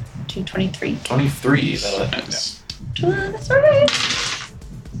 223. 23. That'll hit. Nice. That's right.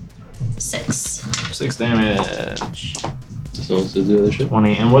 6. 6 damage. So let's do the other shit.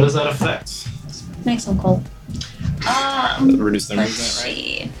 20. And what does that affect? Makes them cold. Reduce their Let's movement,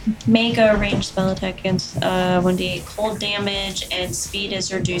 right? see. Make a ranged spell attack against 1d8 cold damage, and speed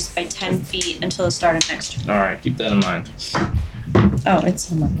is reduced by 10 feet until the start of next turn. Alright, keep that in mind. Oh,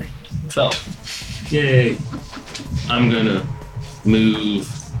 it's on my mind. Fell. Yay. I'm gonna move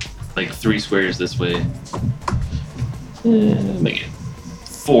like 3 squares this way. Make it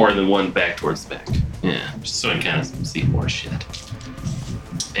 4 and then 1 back towards the back. Yeah, just so I can kind of see more shit.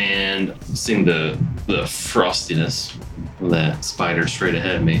 And seeing the frostiness of that spider straight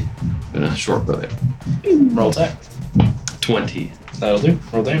ahead of me, I'm gonna short bow it. Roll attack. 20. That'll do.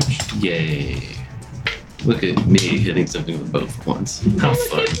 Roll damage. Yay. Look at me hitting something with both once. How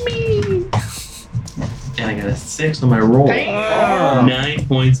fun. And I got a 6 on my roll. Damn. 9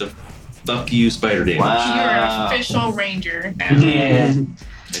 points of fuck you spider damage. Wow. You're an official ranger now. Yeah.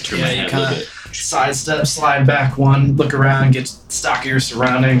 I turned Yeah, my you head a kinda- little bit. Sidestep, slide back one, look around, get stock of your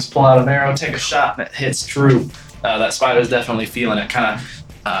surroundings, pull out an arrow, take a shot, and it hits true. That spider's definitely feeling it. Kind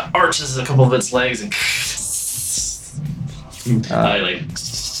of arches a couple of its legs and I like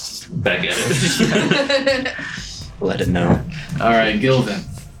back at it. Let it know. all right, Gilvin.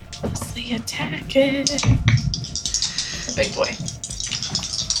 What's the attack? A big boy.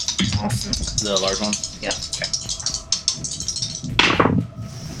 Awesome. The large one. Yep. Okay.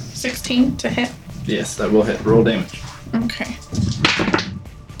 16 to hit. Yes, that will hit. Roll damage. Okay.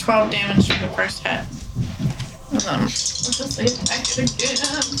 12 damage from the first hit. And then let's just say attack it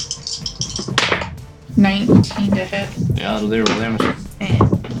again. 19 to hit. Yeah, that'll do. Roll damage. And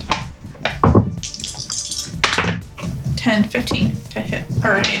 10, 15 to hit.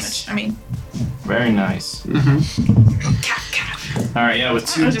 Or damage, I mean. Very nice. All right, yeah, with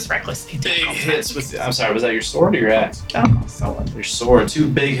I two was just recklessly big doing hits with. I'm sorry, was that your sword or your axe? Oh, so Your sword. Two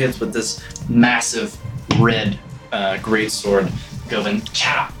big hits with this massive red great sword. Govin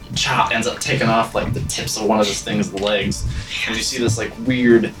chop, chop ends up taking off like the tips of one of this thing's legs, and you see this like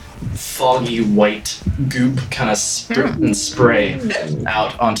weird, foggy white goop kind of spray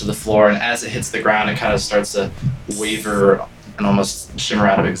out onto the floor, and as it hits the ground, it kind of starts to waver and almost shimmer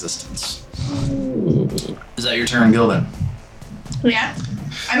out of existence. Is that your turn, Gilvin? yeah.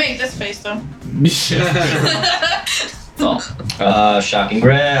 I made this face though. Oh, Shocking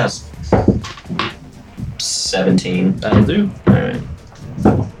grasp. 17. that'll do. Alright.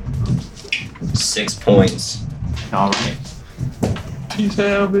 6 points. All right. Peace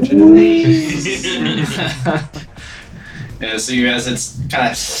out, bitches. Yeah, so you guys, it's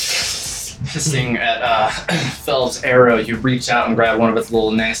kind of hissing at Fel's arrow. You reach out and grab one of its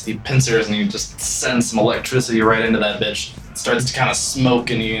little nasty pincers, and you just send some electricity right into that bitch. It starts to kind of smoke,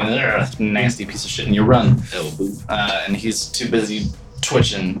 and you nasty piece of shit, and you run. And he's too busy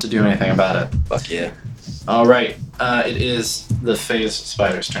twitching to do anything about it. Fuck yeah. All right, it is the phase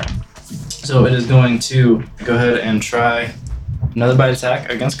spider's turn. So it is going to go ahead and try another bite attack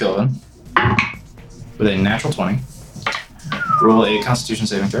against Gilvin with a natural 20. Roll a Constitution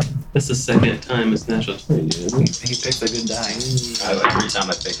saving throw. That's the second time it's natural 20, isn't it? He picks a good die. Every time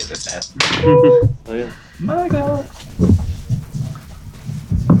I pick it, this happens. Oh, yeah. My God.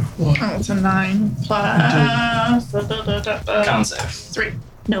 Oh, it's a 9 plus Con save. 3.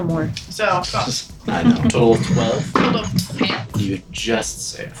 No more. So, I know. Total of 12. total of 10. You just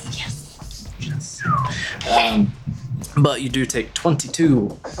save. Yes. But you do take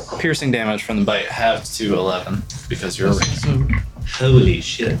 22 piercing damage from the bite, halved to 11 because you're a ranger. Holy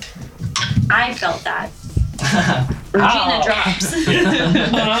shit. I felt that. Regina drops.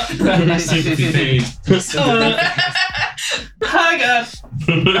 Hi, God.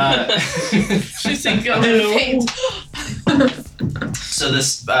 She's thinking So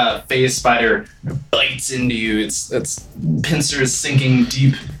this phase spider bites into you. Its pincers sinking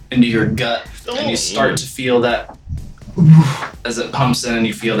deep into your gut, and you start to feel that as it pumps in, and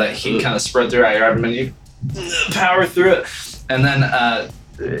you feel that heat kind of spread throughout your abdomen. You power through it, and then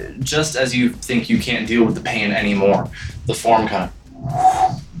just as you think you can't deal with the pain anymore, the form kind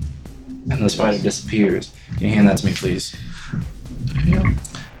of and the spider disappears. Can you hand that to me, please?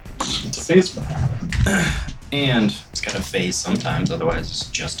 It's a face spider. And It's got a phase sometimes, otherwise it's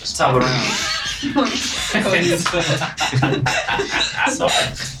just a top of the round. Sorry.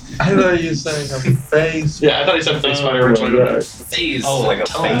 I thought you were saying a face. Yeah, I thought he said face spider originally. Phase. Oh, like a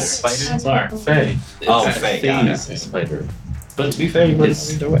Tall phase spider. spider? Faye. Oh, It's a fake. Got it. phase spider. But to be fair, you wouldn't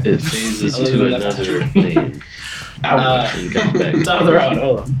It's- have either way. It phases Other to than another plane. And comes back. Top of the round.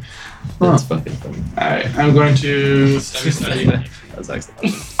 Hold on. That's fucking funny. Alright, I'm going to study. That's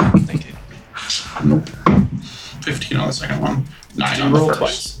excellent. Thank you. 15 on the second one. 9 Do on you roll the first.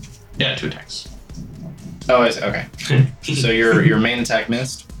 twice? Yeah, 2 attacks. Oh, I see. Okay. So your main attack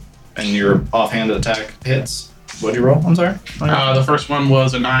missed, and your offhand attack hits. What'd you roll? I'm sorry. The first one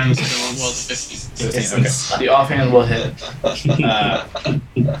was a 9, the second one was a 15. 15, okay. The offhand will hit.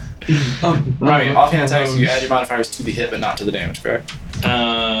 Right, offhand attacks, you add your modifiers to the hit, but not to the damage, correct?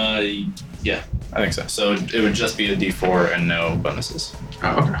 Yeah. I think so. So it would just be a d4 and no bonuses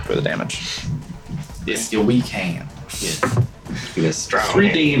Oh, okay. for the damage. It's your weak hand. You got strong. 3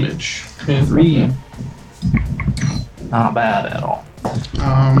 damage. 3. Not bad at all.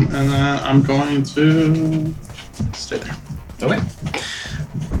 And then I'm going to stay there. Okay.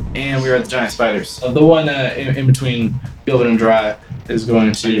 And we're at the giant spiders. The one in between Gilbert and Dry is going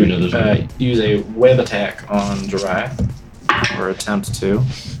I didn't even know to there's one. use a web attack on Dry, or attempt to.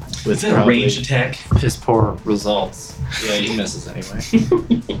 With Is that a probably ranged attack? piss poor results. Yeah, he misses anyway.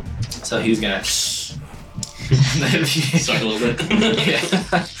 So he's gonna. Suck a little bit.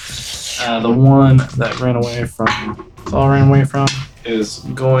 Yeah. The one that Saul ran away from, is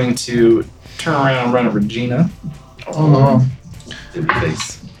going to turn around and run at Regina. Oh In the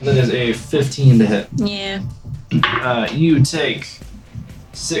face. That is a 15 to hit. Yeah. You take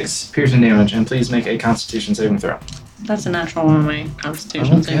 6 piercing damage, and please make a Constitution saving throw. That's a natural one on my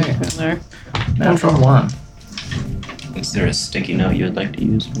constitution Okay. saving throw there. Natural 1. Is there a sticky note you would like to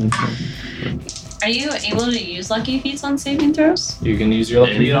use? Are you able to use lucky feats on saving throws? You can use your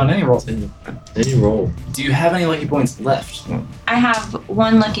lucky feat on any roll. Any roll. Do you have any lucky points left? I have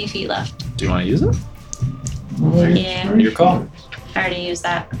 1 lucky feat left. Do you want to use it? Yeah. Your call. I already used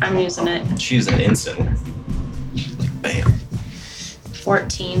that. I'm using it. Choose it instantly. Like, bam.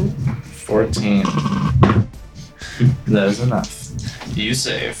 14. 14. That is enough. You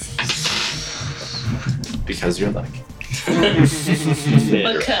save. because you're lucky.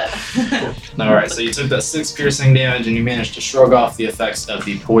 Okay. Alright, so you took that 6 piercing damage and you managed to shrug off the effects of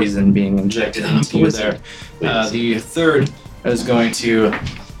the poison being injected into you there. The third is going to,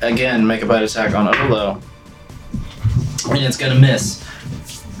 again, make a bite attack on Olo. And it's going to miss.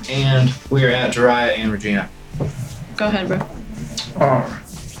 And we are at Jiraiya and Regina. Go ahead, bro. Alright.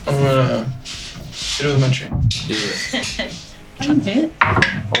 I'm gonna hit it with my chain. Do it. Hit.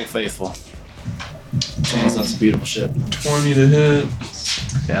 Old Faithful. Chain's done some beautiful shit. 20 to hit,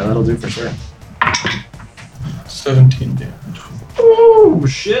 Yeah, that'll do for sure. 17 damage. Oh,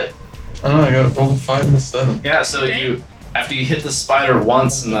 shit. I don't know, I got rolled a 5 and a 7. Yeah, so you, after you hit the spider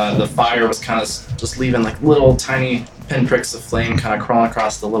once and the fire was kind of just leaving like little tiny pinpricks of flame kind of crawling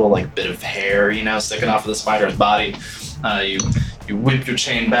across the little like bit of hair, you know, sticking off of the spider's body. You whip your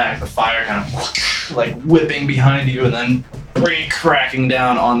chain back, the fire kind of like whipping behind you and then cracking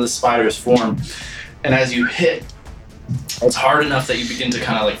down on the spider's form. And as you hit, it's hard enough that you begin to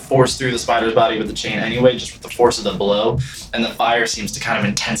kind of like force through the spider's body with the chain anyway, just with the force of the blow. And the fire seems to kind of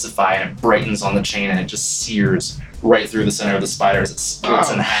intensify and it brightens on the chain and it just sears right through the center of the spider as it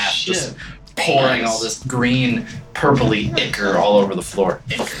splits in half, just pouring all this green, purpley ichor all over the floor.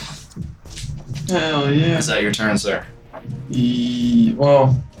 Hell yeah. Is that your turn, sir?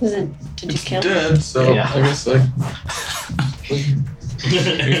 Well, Did you kill him? dead, so Yeah. I guess like we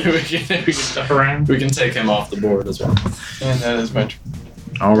can Stuff around. we can take him off the board as well. and that is my turn.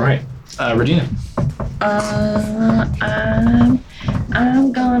 All right, Regina.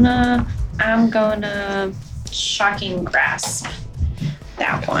 I'm gonna shocking grasp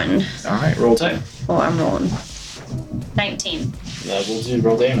that one. All right, roll type. Oh, I'm rolling. 19. That will do.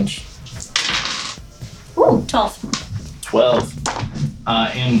 Roll damage. Ooh, 12. 12.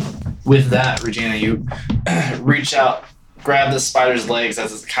 And with that, Regina, you reach out, grab the spider's legs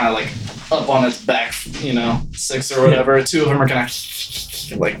as it's kind of like up on its back, 6 or whatever. 2 of them are kind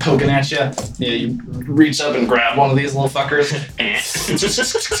of like poking at you. Yeah, you reach up and grab one of these little fuckers.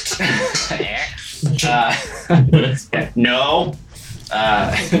 No.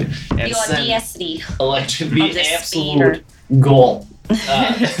 And You are send deity. the of the absolute goal.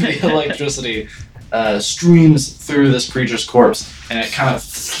 The electricity streams through this creature's corpse, and it kind of,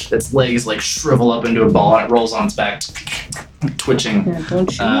 its legs like shrivel up into a ball, and it rolls on its back, twitching. Yeah, don't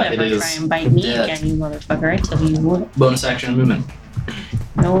you It ever is try and bite me dead. again, you motherfucker. I tell you what. Bonus action movement.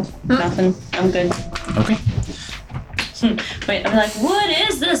 No, nothing. I'm good. Okay. Wait, I'm like, what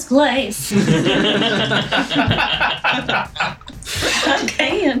is this place?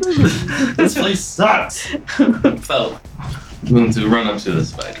 Okay. This place sucks. Fell. I'm going to run up to the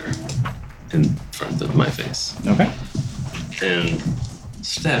spider in front of my face Okay. and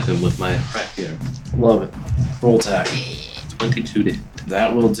stab him with my rapier. Love it. Roll attack. 22 to hit.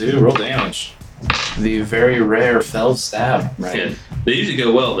 That will do. Roll damage. The very rare fell stab, right? Yeah. They usually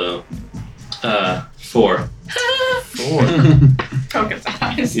go well though. 4. 4. Poke its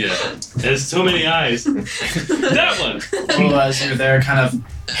eyes. Yeah. There's so many eyes. That one. Well, as you're there kind of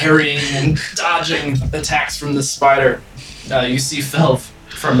harrying and dodging attacks from the spider, you see Felv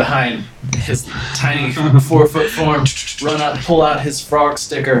from behind, his tiny 4-foot form, run up, pull out his frog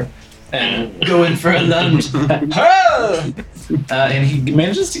sticker, and go in for a lunge. And he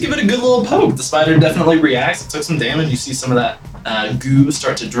manages to give it a good little poke. The spider definitely reacts. It took some damage. You see some of that goo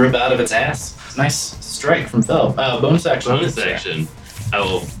start to drip out of its ass. Nice strike from Felv. Bonus action. Bonus action. I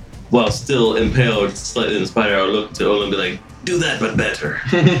will, while still impaled slightly in the spider, I'll look to Ola and be like, do that but better.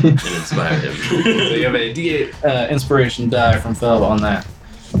 And inspire him. So you have a D8 inspiration die from Felv on that.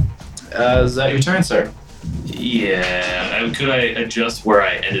 Is that your turn, sir? Yeah. Could I adjust where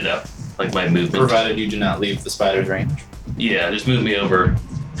I ended up? Like my movement? Provided you do not leave the spider's range. Yeah, just move me over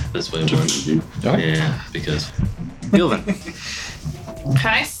this way more. Okay. Yeah, because Gilvin.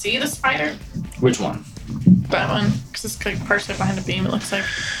 Can I see the spider? Which one? That one. Because it's like partially behind a beam, it looks like.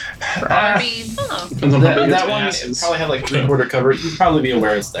 Or on a beam. Oh. Depends on how big That its one ass would is. probably have like 3/4 cover. You'd probably be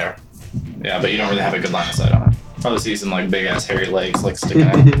aware it's there. Yeah, but you don't really have a good line of sight on it. Probably see some like big ass hairy legs like sticking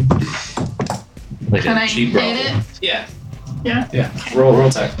out. like Can a I cheap hit brothel. it? Yeah. Yeah. Yeah. Roll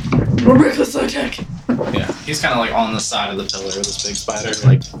attack. Reckless attack. Yeah. He's kind of like on the side of the pillar, this big spider.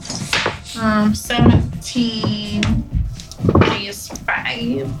 Like 17 is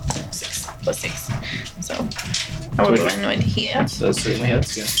 5. 6 plus 6. So I would run one here. that certainly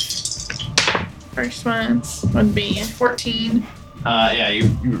hits. Yeah. First one would be 14. Yeah, you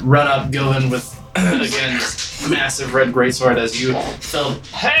run up Gilvin with, again, this massive red greatsword as you fell,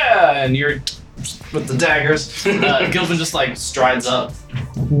 and you're with the daggers. Gilvin just like strides up,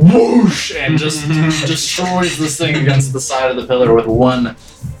 whoosh, and just destroys this thing against the side of the pillar with one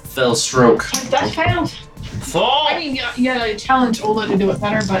fell stroke. That failed. Fall. I mean, yeah, challenge Ola to do it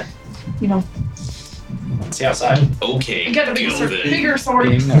better, but you know, See outside. Okay. you got a go then. bigger sword.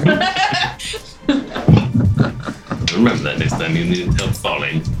 Being Remember that next time you need help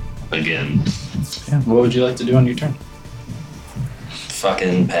falling again. Yeah. What would you like to do on your turn?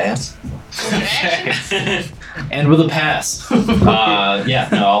 Fucking pass. And with a pass. Yeah,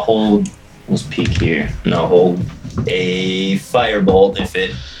 no, I'll hold. Let's peek here. No, I'll hold a firebolt if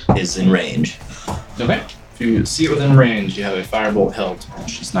it is in range. Okay. If you see it within range, you have a firebolt held.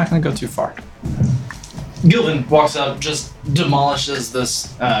 She's not going to go too far. Gilvin walks up, just demolishes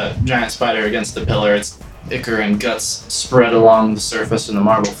this giant spider against the pillar. Its ichor and guts spread along the surface and the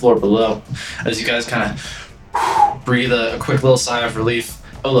marble floor below. As you guys kind of breathe a quick little sigh of relief.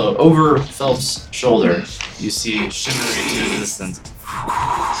 Olo, over Phelps' shoulder, you see shimmering into the distance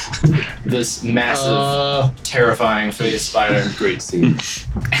this massive, terrifying face spider. Great scene.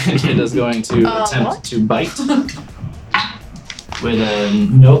 And it is going to attempt what? to bite with a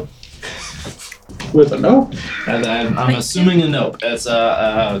nope. With a nope. And I'm assuming a nope. It's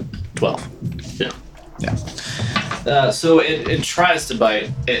a 12. Yeah. So it tries to bite.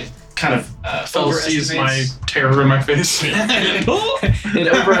 It kind of Phil sees my overestimates. terror in my face. It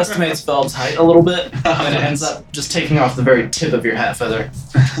overestimates Phelps' height a little bit, and it ends up just taking off the very tip of your hat feather.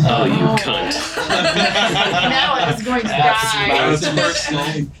 Oh, you cunt. Now it's going to Absolutely. die. That's personal.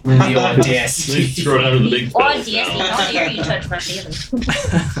 The audacity. Throw it out of the big Oh, fellas yes, now. how dare you touch my feathers?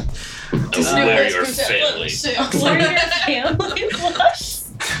 I'll wear your family. What are your family blush?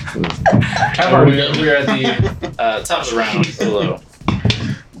 We're at the top of the round, below.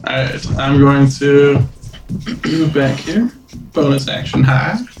 Alright, I'm going to move back here. Bonus action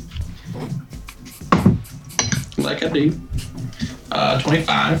high. Like I do.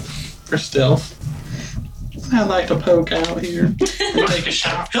 25 for stealth. I like to poke out here. Take a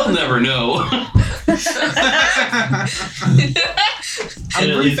shot. He'll never know. I'm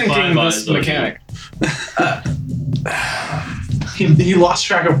at least rethinking 5 this eyes on mechanic. He lost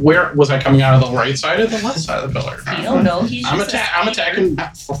track of where was I coming out of the right side or the left side of the pillar. You don't know. He's I'm, just I'm attacking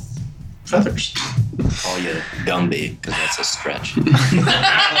feathers. Call you Gumby, because that's a stretch.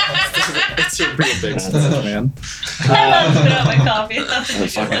 It's a real big stretch, man. I'm spit out my coffee. The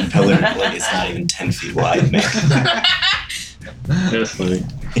fucking pillar like it's not even 10 feet wide, man. That's funny.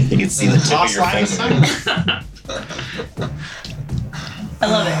 You can see the tip of Lost your line of finger. sight. I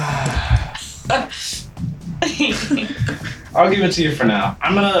love it. I'll give it to you for now.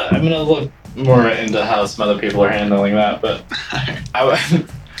 I'm gonna look more into how some other people are handling that, but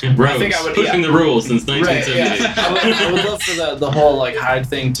Rogues, think I would- pushing the rules since right, 1978. yeah. I would love for the whole like hide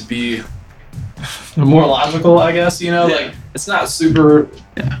thing to be more logical, I guess. You know, like it's not super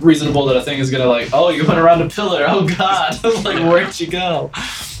reasonable that a thing is gonna like, oh, you went around a pillar. Oh God, like where'd you go?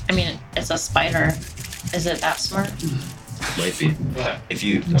 I mean, it's a spider. Is it that smart? Might be. If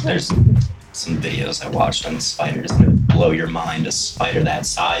you, there's some videos I watched on spiders that would blow your mind. A spider that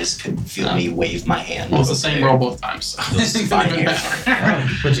size could feel me wave my hand. Well, it's the over same there. roll both times. So Those it's fine even here. better.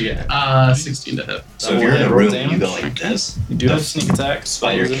 What'd you get? 16 to hit. So if you're in a room, you go like this. You do have sneak attack.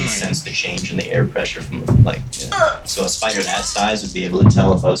 Spider can sense the change in the air pressure from like. So a spider that size would be able to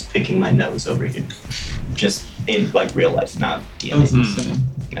tell if I was picking my nose over here, just in like real life, not That's DNA. insane.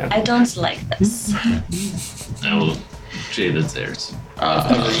 I don't like this. I will shade its theirs.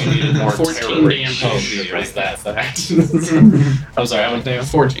 You needed more 14 terror. damage. Oh, it was that fact. I'm sorry, I went down.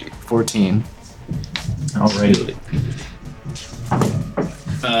 14. 14. Alright.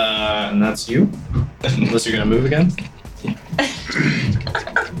 And that's you? Unless you're gonna move again?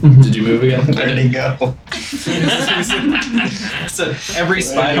 Did you move again? Where did he go? So every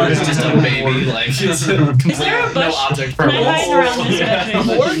spider is just a baby, like it's a complete there a no bush? object Can I hide around this bedroom?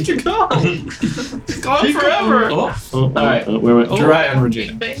 Where'd you go? It's gone forever. Alright, Where? Jiraiya and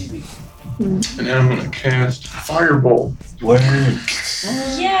Regina. Baby. And now I'm going to cast Firebolt. Word.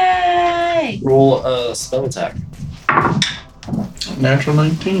 Yay! Roll a spell attack. Natural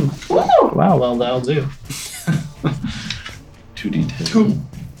 19. Wow, well that'll do. 2d10. 2.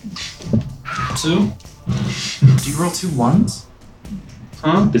 2? Do you roll 2 1s?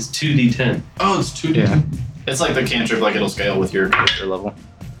 Huh? It's 2d10. Oh, it's 2. Yeah. It's like the cantrip, like it'll scale with your character level.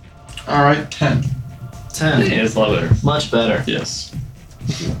 Alright, 10. 10. Yeah, it's a lot better. Much better. Yes.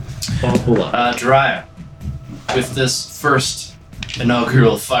 Awful lot. Jiraiya, with this first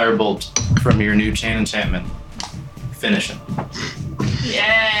inaugural firebolt from your new chain enchantment, finish him. I'm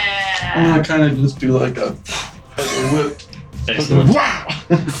Yeah. going to kind of just do like a whip. Excellent. Wow!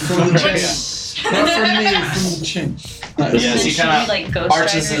 From the chain. Not from me, from the chain. Nice. Yes, he Should kind we, like, Ghost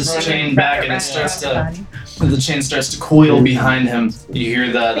arches Rider his and chain run back and it around starts around to, the chain starts to coil behind him. You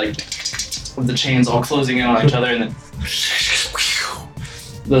hear that like of the chains all closing in on each other, and then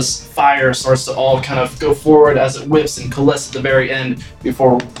this fire starts to all kind of go forward as it whips and coalesces at the very end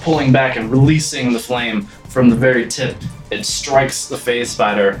before pulling back and releasing the flame from the very tip. It strikes the phase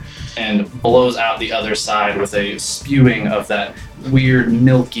spider and blows out the other side with a spewing of that weird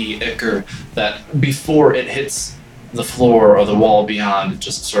milky ichor that before it hits the floor or the wall beyond, it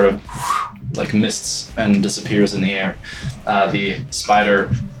just sort of like mists and disappears in the air. The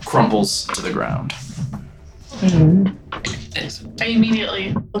spider crumples to the ground. I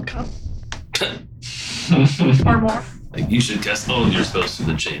immediately look up. Or more. Like you should cast all of your spells through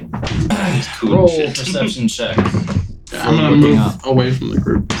the chain. It's cool Roll shit. perception check. Yeah, I'm gonna Looking move up. away from the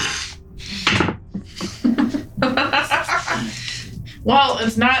group. Well,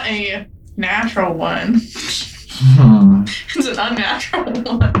 it's not a natural one. It's an unnatural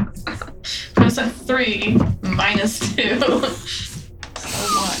one. It's a 3 minus 2. So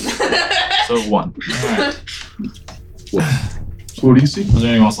 1. So 1. Alright. So what do you see? Was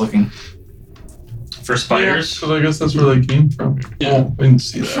there anyone else looking? For spiders, Because I guess that's where they came from. Yeah. Oh, I didn't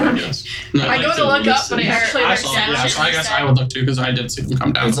see that, I guess. No, I go to look up, but I actually I write saw, down. yeah, so I guess I would look too because I did see them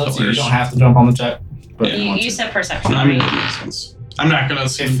come down. It's the up to you. You pillars. don't have to jump on the check. But Yeah. you want You to. said perception, I mean, right? that makes sense. I'm not gonna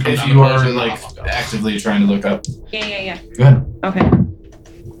see them come If down you the pillars are and like not look up. actively trying to look up, Yeah. go ahead. Okay.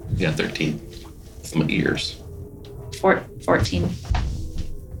 you got 13. With my ears. 14.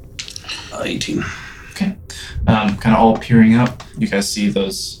 18. Kind of all peering up, you guys see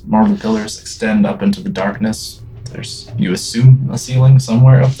those marble pillars extend up into the darkness. There's, you assume, a ceiling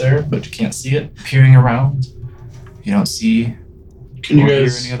somewhere up there, but you can't see it. Peering around, you don't see Can you or hear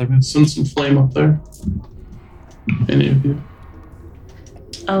guys any other movement. send some flame up there? Any of you?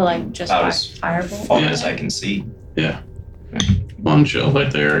 Oh, like just About as fireball? far Yeah. as I can see. Why don't you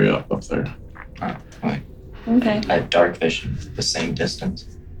light the area up there? Okay. I have dark vision, the same distance.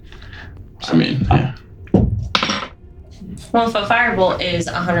 I mean, yeah. Well, if a fireball is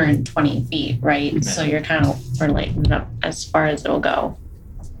 120 feet, right? So you're kind of we're lighting it up as far as it'll go.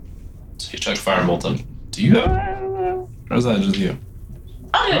 So you check firebolt up. Do you have or is that just you?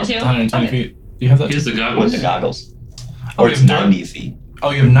 I'll do it too. 120 Okay. feet. Do you have that? Here's the With goggles. the goggles. Oh, Or you it's have dark- 90 feet. Oh,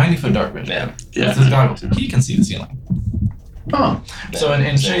 you have 90-foot dark vision. Yeah. Yeah. With his goggles, he can see the ceiling. Oh. So in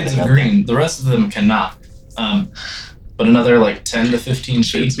Is there shades anything of up there? green, the rest of them cannot. But another like 10 to 15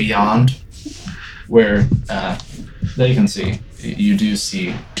 feet beyond where they can see, you do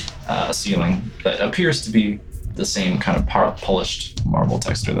see a ceiling that appears to be the same kind of polished marble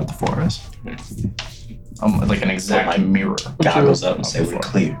texture that the floor is. Like an exact mirror. Goggles up and of say the we're floor.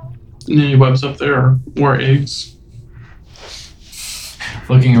 clear. Any webs up there or more eggs?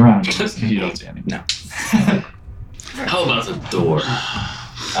 Looking around, you don't see any. No. How about the door?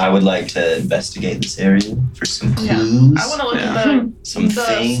 I would like to investigate this area for some Yeah. clues. I want to look Yeah. at some the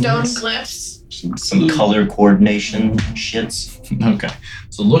things. stone glyphs. Some color coordination shits. Okay.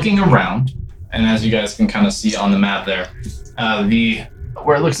 So looking around, and as you guys can kind of see on the map there,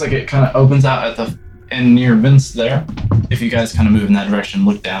 where it looks like it kind of opens out at the end near Vince there. If you guys kind of move in that direction,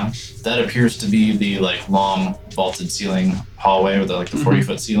 look down. That appears to be the like long vaulted ceiling hallway with the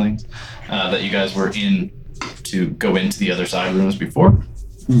 40-foot ceilings that you guys were in to go into the other side rooms before.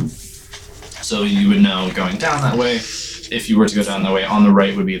 So you would know going down that way. If you were to go down that way, on the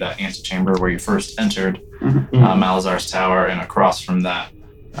right would be that antechamber where you first entered Malazar's tower, and across from that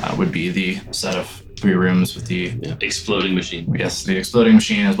would be the set of 3 rooms with the Exploding machine. yes, the exploding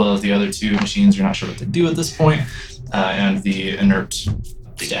machine, as well as the other 2 machines. You're not sure what they do at this point, and the inert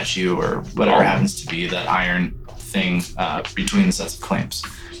statue or whatever happens to be that iron thing between the sets of clamps.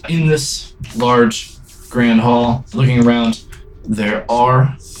 In this large grand hall, looking around, there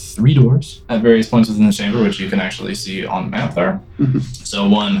are 3 doors at various points within the chamber, which you can actually see on the map there. So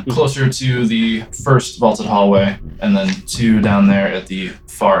one closer to the first vaulted hallway, and then 2 down there at the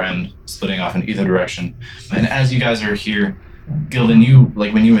far end, splitting off in either direction. And as you guys are here, Gildan, you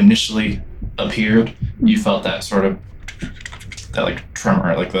when you initially appeared, you felt that sort of that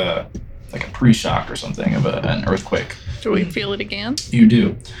tremor, like a pre-shock or something of an earthquake. Do we feel it again? You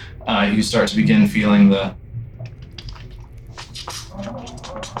do. You start to begin feeling the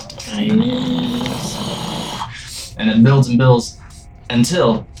and it builds and builds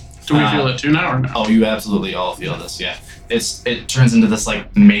until Do we feel it too now or no? oh, you absolutely all feel this. Yeah, it turns into this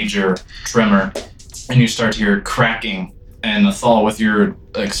major tremor, and you start to hear cracking and a thaw. With your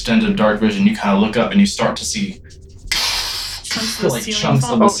extended dark vision, you kind of look up and you start to see chunks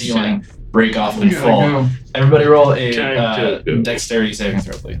of the ceiling break off and fall. Go. Everybody roll a Okay. dexterity saving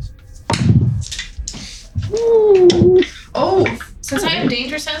throw, please. Oh, since I have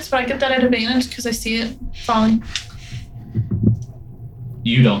danger sense, but I get that at advantage because I see it falling.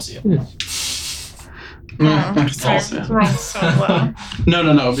 You don't see it. False, yeah. Roll so low.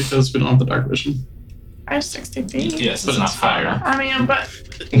 No, because we don't have the dark vision. I have 60 feet. Yes, But it's not it's fire. fire. I mean, but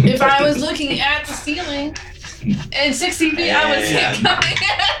if I was looking at the ceiling and 60 feet, I would see it coming.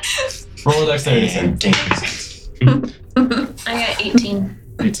 Roll a dexterity save. And ding. I got 18.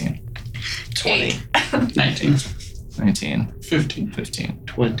 18, 20. 19. 19, 15. 15,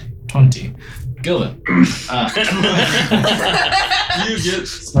 20. 20. Gilvin. You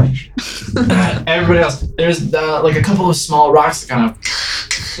get Everybody else. There's like a couple of small rocks that kind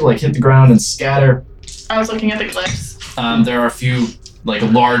of like hit the ground and scatter. I was looking at the glyphs. There are a few like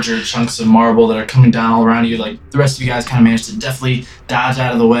larger chunks of marble that are coming down all around you. Like the rest of you guys kind of managed to deftly dodge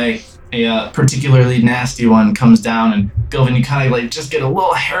out of the way. A particularly nasty one comes down, and Gilvin, you kind of like just get a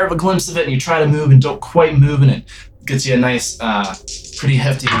little hair of a glimpse of it, and you try to move and don't quite move, and it gets you a nice, pretty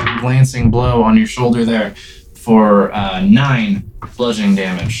hefty glancing blow on your shoulder there for 9 bludgeoning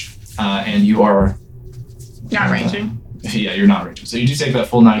damage, and you are Not ranging. yeah, you're not raging. So you do take that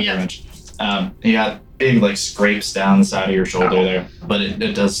full 9 Yeah. damage. You got big like scrapes down the side of your shoulder there, but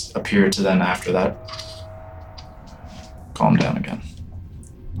it does appear to then after that calm down again.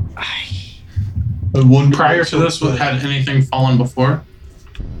 I wonder prior to this, had anything fallen before?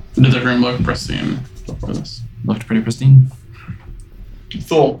 Did the room look pristine before this? Looked pretty pristine.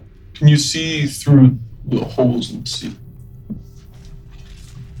 Thor, can you see through the holes in the sea?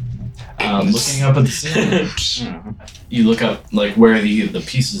 Looking up at the ceiling, you look up like where the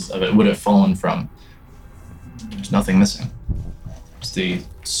pieces of it would have fallen from. There's nothing missing. It's the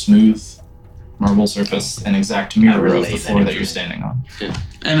smooth marble surface, an exact mirror of relay the that floor that you're information. standing on.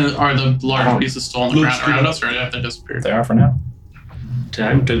 And are the large pieces still on the Looks ground around good. us, or have they disappeared? They are for now.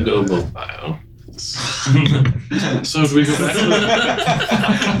 Time to go mobile. So do we go back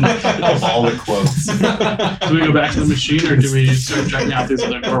to Of all the quotes. do we go back to the machine, or do we start checking out these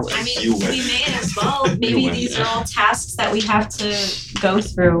other doorways? I mean, You we win. may as well. Maybe win, these yeah. are all tasks that we have to go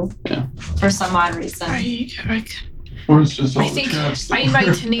through Yeah. for some odd reason. Or it's just all I the think traps that I might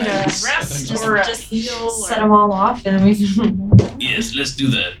were- to need a rest Just- or a just heal Set or them all off, and then we can. Yes, let's do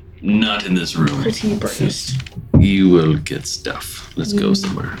that. Not in this room. pretty burst. You will get stuff. Let's go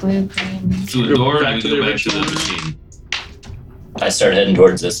somewhere. Blue, green. Through the Go door, back and to we go the back to the original machine. I start heading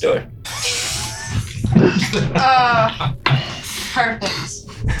towards this door. Perfect.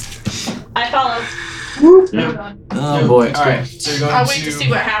 I follow. Oh boy! All right, so you're going I'll wait to see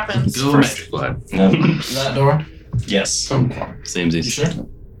what happens Go first. magic glide. No. that door. Yes. Same You easy. sure?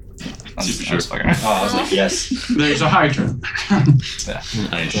 Super sure. Fucking Oh, I was like, yes. There's a hydrant.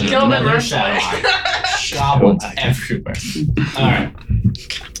 I should. Kill them Another right shadow away. Goblins everywhere. All right.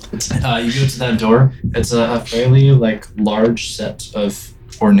 You go to that door. It's a fairly like large set of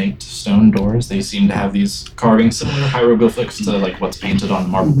ornate stone doors. They seem to have these carvings, similar hieroglyphics to like what's painted on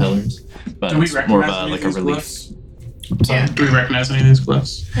marble pillars, but Do we it's more of recognize a any like of a these relief. glyphs? Yeah. Do we recognize any of these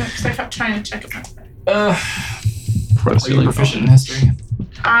glyphs? Because I kept trying to check it out. Are you proficient in history?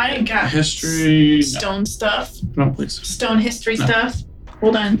 I got History. No, stone stuff, no, please. stone history No. stuff.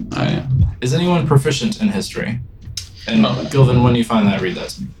 Hold on. Oh, yeah. Is anyone proficient in history? And No. Gilvin, when you find that, read that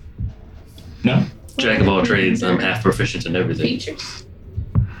to me. No? Jack of all trades, I'm half proficient in everything. Features.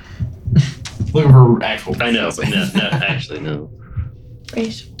 Looking for actual. I know, but no, actually, no.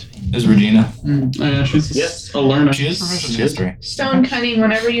 Racial. Is Regina? Oh, yeah, she's Yes. a learner. She is proficient in history. Stone cutting.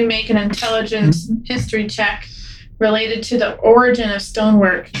 Whenever you make an intelligence history check related to the origin of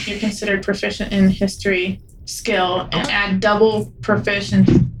stonework, you're considered proficient in history skill and add double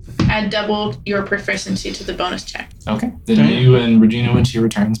your proficiency to the bonus check. Okay. Then Okay. you and Regina, when she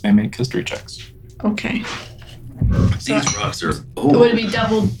returns, may make history checks. Okay. So These rocks are. would it be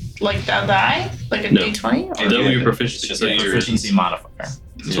double like the die? Like a No. D20? Or Double your It's proficiency. just So a your Proficiency modifier.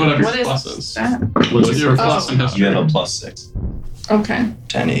 It's whatever what your is plus is. that? What's your plus in Oh. history? You have a +6 Okay.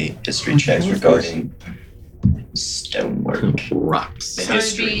 to any history checks regarding stonework. rocks. The So it'd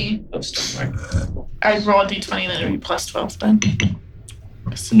history be, of stonework. I'd roll a D20 and then it'd be plus 12 then.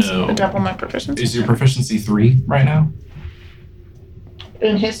 No. Double my proficiency. Is your proficiency 3 right now?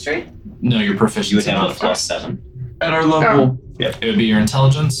 In history? No, your You would proficiency have a modifier. +7. At our level, It would be your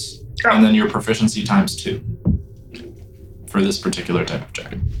intelligence Oh. and then your proficiency times 2 for this particular type of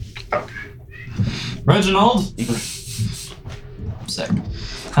check. Reginald. Sick.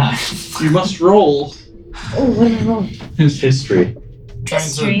 Hi. You must roll. Oh, what did I roll? his history. Trying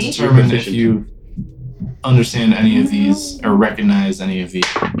History? to determine if Proficient. you understand any of these or recognize any of the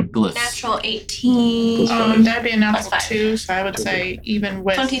glyphs. Natural 18. That'd be a natural Plus 5. 2, so I would say even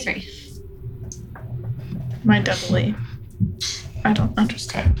with 23. my double E. I don't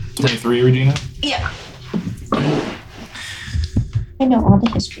understand. Okay. 23, Regina? Yeah. I know all the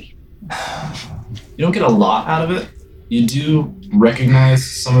history. You don't get a lot out of it. You do recognize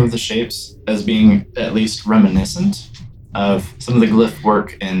some of the shapes as being at least reminiscent of some of the glyph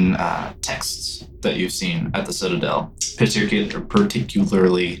work in texts that you've seen at the Citadel,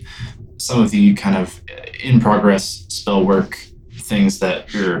 particularly some of the kind of in-progress spell work things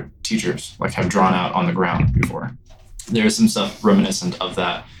that your teachers like have drawn out on the ground before. There's some stuff reminiscent of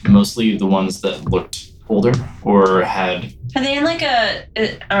that, mostly the ones that looked older or had... Are they in like I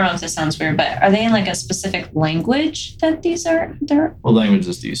don't know if this sounds weird, but are they in like a specific language that these are? What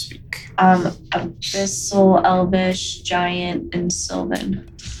languages do you speak? Abyssal, Elvish, Giant, and Sylvan.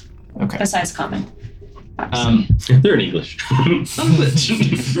 Okay. Besides Common. They're in English.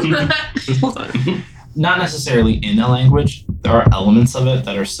 Not necessarily in a language. There are elements of it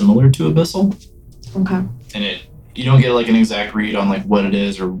that are similar to Abyssal. Okay. And you don't get like an exact read on like what it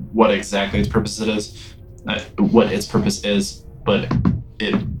is or what exactly its purpose is, but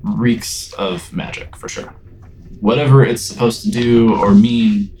it reeks of magic for sure. Whatever it's supposed to do or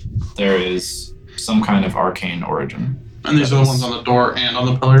mean, there is some kind of arcane origin. And these are the ones on the door and on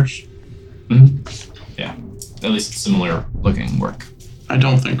the pillars? Mm-hmm. Yeah, at least similar looking work. I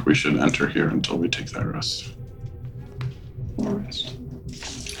don't think we should enter here until we take that rest.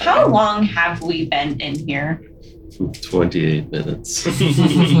 How long have we been in here? 28 minutes.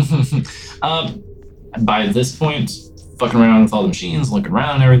 By this point, fucking around with all the machines, looking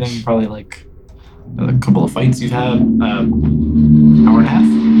around and everything, probably like a couple of fights you've had, hour and a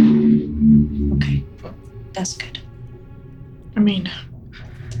half. Okay, that's good. I mean,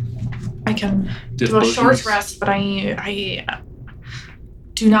 I can do a short rest, but I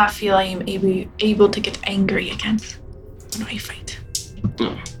do not feel I am able to get angry again when I fight.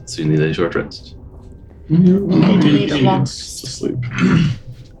 Oh, so you need a short rest. No, need a long to sleep.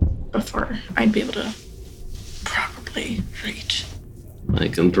 Before I'd be able to properly reach. I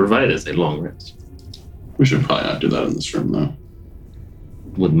can provide us a long rest. We should probably not do that in this room, though.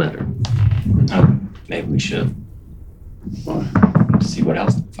 Wouldn't matter. Maybe we should Why? see what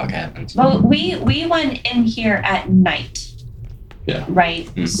else the fuck happens. Well, we went in here at night. Yeah. Right?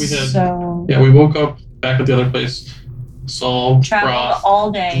 We did. So Yeah, we woke up back at the other place, saw traveled Roth,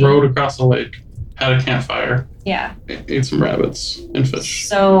 all day. rode across the lake, had a campfire, Yeah. ate some rabbits and fish.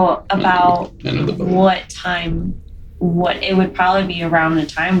 So about Entered the boat. what time? What it would probably be around the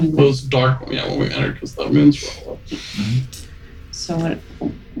time we It would. was dark when we entered because the moons were all up. So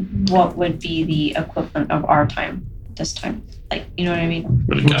what would be the equivalent of our time this time? Like, you know what I mean?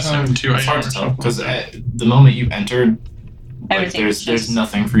 But I guess like 2 It's hard to a.m. tell because the moment you entered, like, Everything was there's just-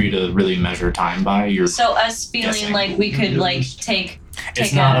 nothing for you to really measure time by. You're So us feeling guessing. like we could like take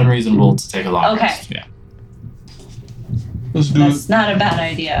it's not unreasonable to take a long Okay. rest. Yeah. Let's do that's not a bad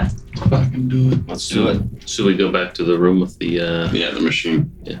idea. it. I can do it. Let's do it. Should we go back to the room with the Yeah, the machine.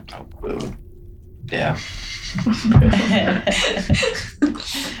 Yeah.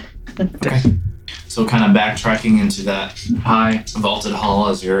 Okay. So kind of backtracking into that high vaulted hall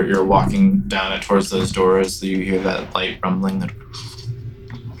as you're walking down it towards those doors, you hear that light rumbling. That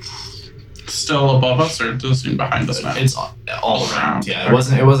Still above us, or does it seem behind us now? it's all around. Yeah,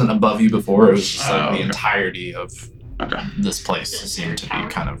 Okay. it wasn't above you before. It was just like Oh, the okay. entirety of Okay. this place seemed to be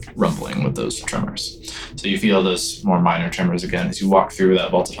kind of rumbling with those tremors. So you feel those more minor tremors again as you walk through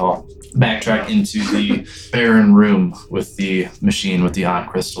that vaulted hall. Backtrack into the barren room with the machine with the odd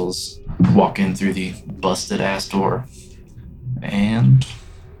crystals. Walk in through the busted ass door. And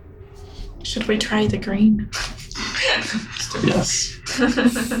Should we try the green? Yes.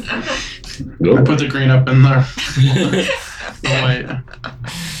 go? I put the green up in there. The white.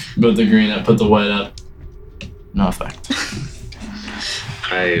 put the green up, put the white up. No effect.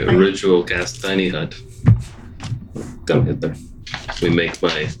 I ritual cast tiny hut. Come hither. We make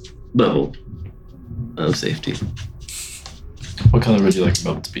my bubble of safety. What color would you like your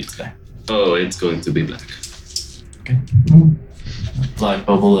bubble to be today? Oh, it's going to be black. Black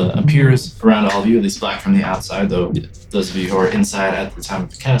bubble appears around all of you, at least black from the outside, though those of you who are inside at the time of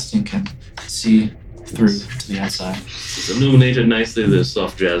the casting can see through to the outside. It's illuminated nicely. There's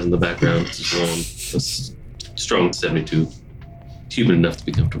soft jazz in the background. It's warm. It's strong 72. Human enough to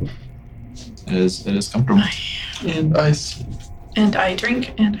be comfortable. It is comfortable. And I sleep. And I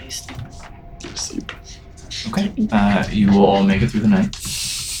drink and I sleep. Sleep. Okay. You will all make it through the night.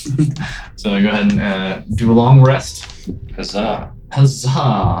 So go ahead and do a long rest. Huzzah.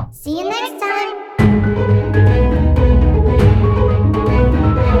 Huzzah! See you next time.